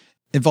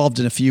 involved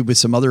in a feud with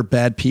some other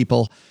bad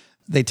people.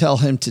 They tell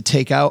him to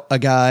take out a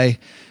guy.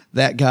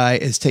 That guy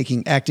is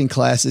taking acting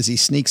classes. He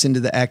sneaks into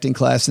the acting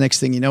class. Next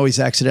thing you know, he's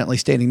accidentally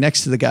standing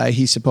next to the guy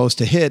he's supposed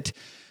to hit.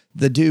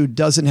 The dude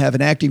doesn't have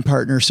an acting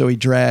partner, so he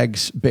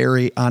drags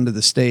Barry onto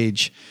the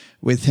stage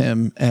with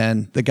him,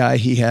 and the guy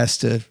he has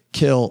to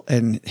kill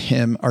and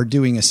him are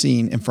doing a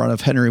scene in front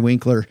of Henry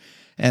Winkler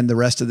and the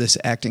rest of this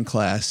acting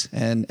class.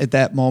 And at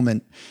that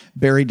moment,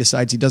 Barry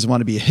decides he doesn't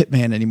want to be a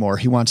hitman anymore.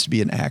 He wants to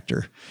be an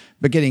actor.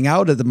 But getting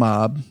out of the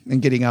mob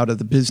and getting out of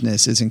the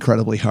business is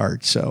incredibly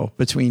hard. So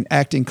between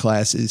acting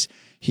classes,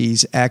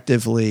 he's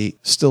actively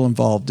still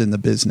involved in the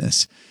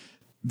business.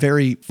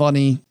 Very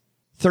funny,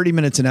 30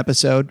 minutes an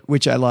episode,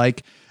 which I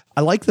like.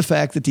 I like the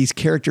fact that these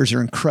characters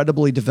are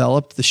incredibly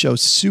developed. The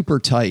show's super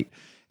tight.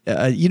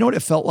 You know what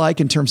it felt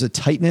like in terms of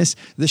tightness?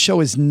 The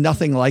show is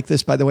nothing like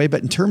this, by the way,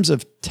 but in terms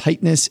of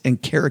tightness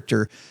and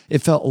character, it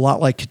felt a lot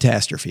like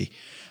Catastrophe.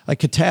 Like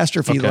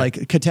Catastrophe,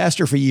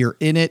 you're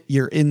in it,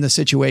 you're in the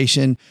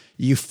situation,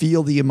 you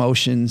feel the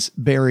emotions.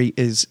 Barry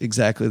is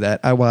exactly that.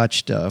 I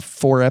watched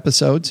 4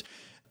 episodes.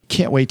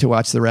 Can't wait to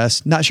watch the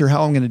rest. Not sure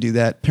how I'm going to do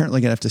that.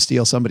 Apparently going to have to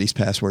steal somebody's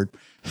password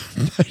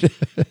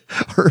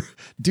or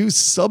do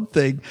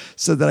something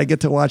so that I get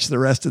to watch the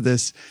rest of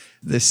this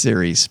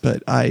series.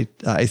 But I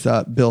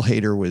thought Bill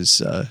Hader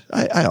was,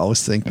 I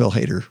always think Bill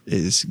Hader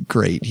is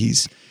great.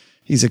 He's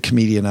a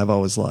comedian I've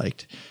always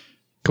liked.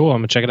 Cool. I'm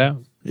gonna check it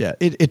out. Yeah.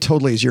 It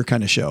totally is your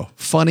kind of show.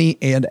 Funny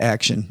and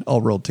action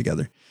all rolled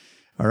together.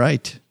 All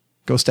right.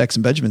 Go stack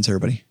some Benjamins,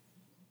 everybody.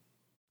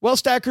 Well,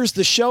 Stackers,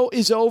 the show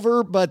is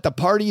over, but the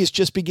party is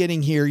just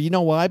beginning here. You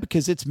know why?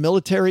 Because it's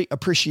Military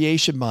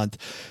Appreciation Month,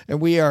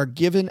 and we are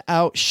giving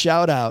out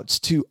shout outs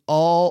to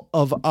all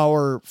of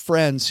our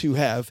friends who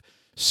have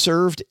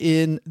served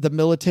in the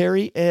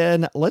military.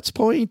 And let's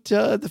point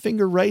the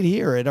finger right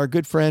here at our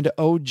good friend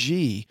OG,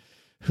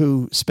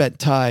 who spent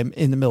time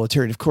in the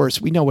military. And of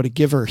course, we know what a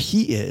giver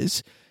he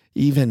is,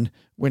 even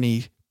when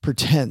he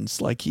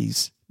pretends like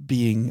he's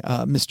being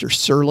Mr.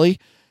 Surly.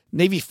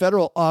 Navy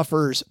Federal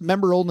offers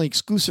member-only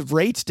exclusive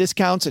rates,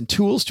 discounts, and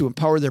tools to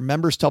empower their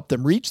members to help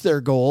them reach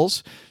their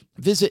goals.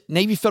 Visit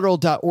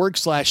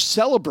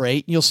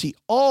NavyFederal.org/celebrate, and you'll see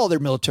all their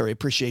Military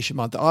Appreciation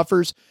Month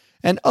offers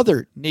and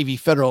other Navy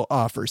Federal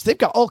offers. They've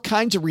got all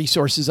kinds of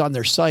resources on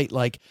their site,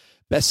 like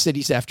best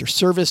cities after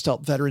service to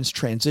help veterans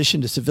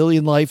transition to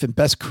civilian life and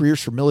best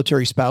careers for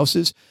military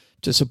spouses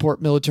to support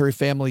military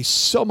families.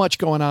 So much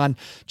going on.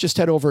 Just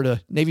head over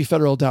to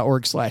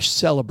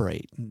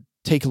NavyFederal.org/celebrate and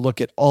take a look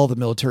at all the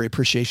Military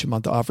Appreciation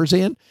Month offers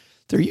and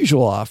their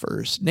usual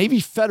offers. Navy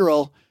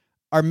Federal,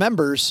 our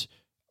members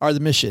are the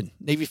mission.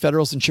 Navy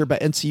Federal is insured by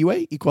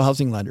NCUA, Equal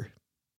Housing Lender.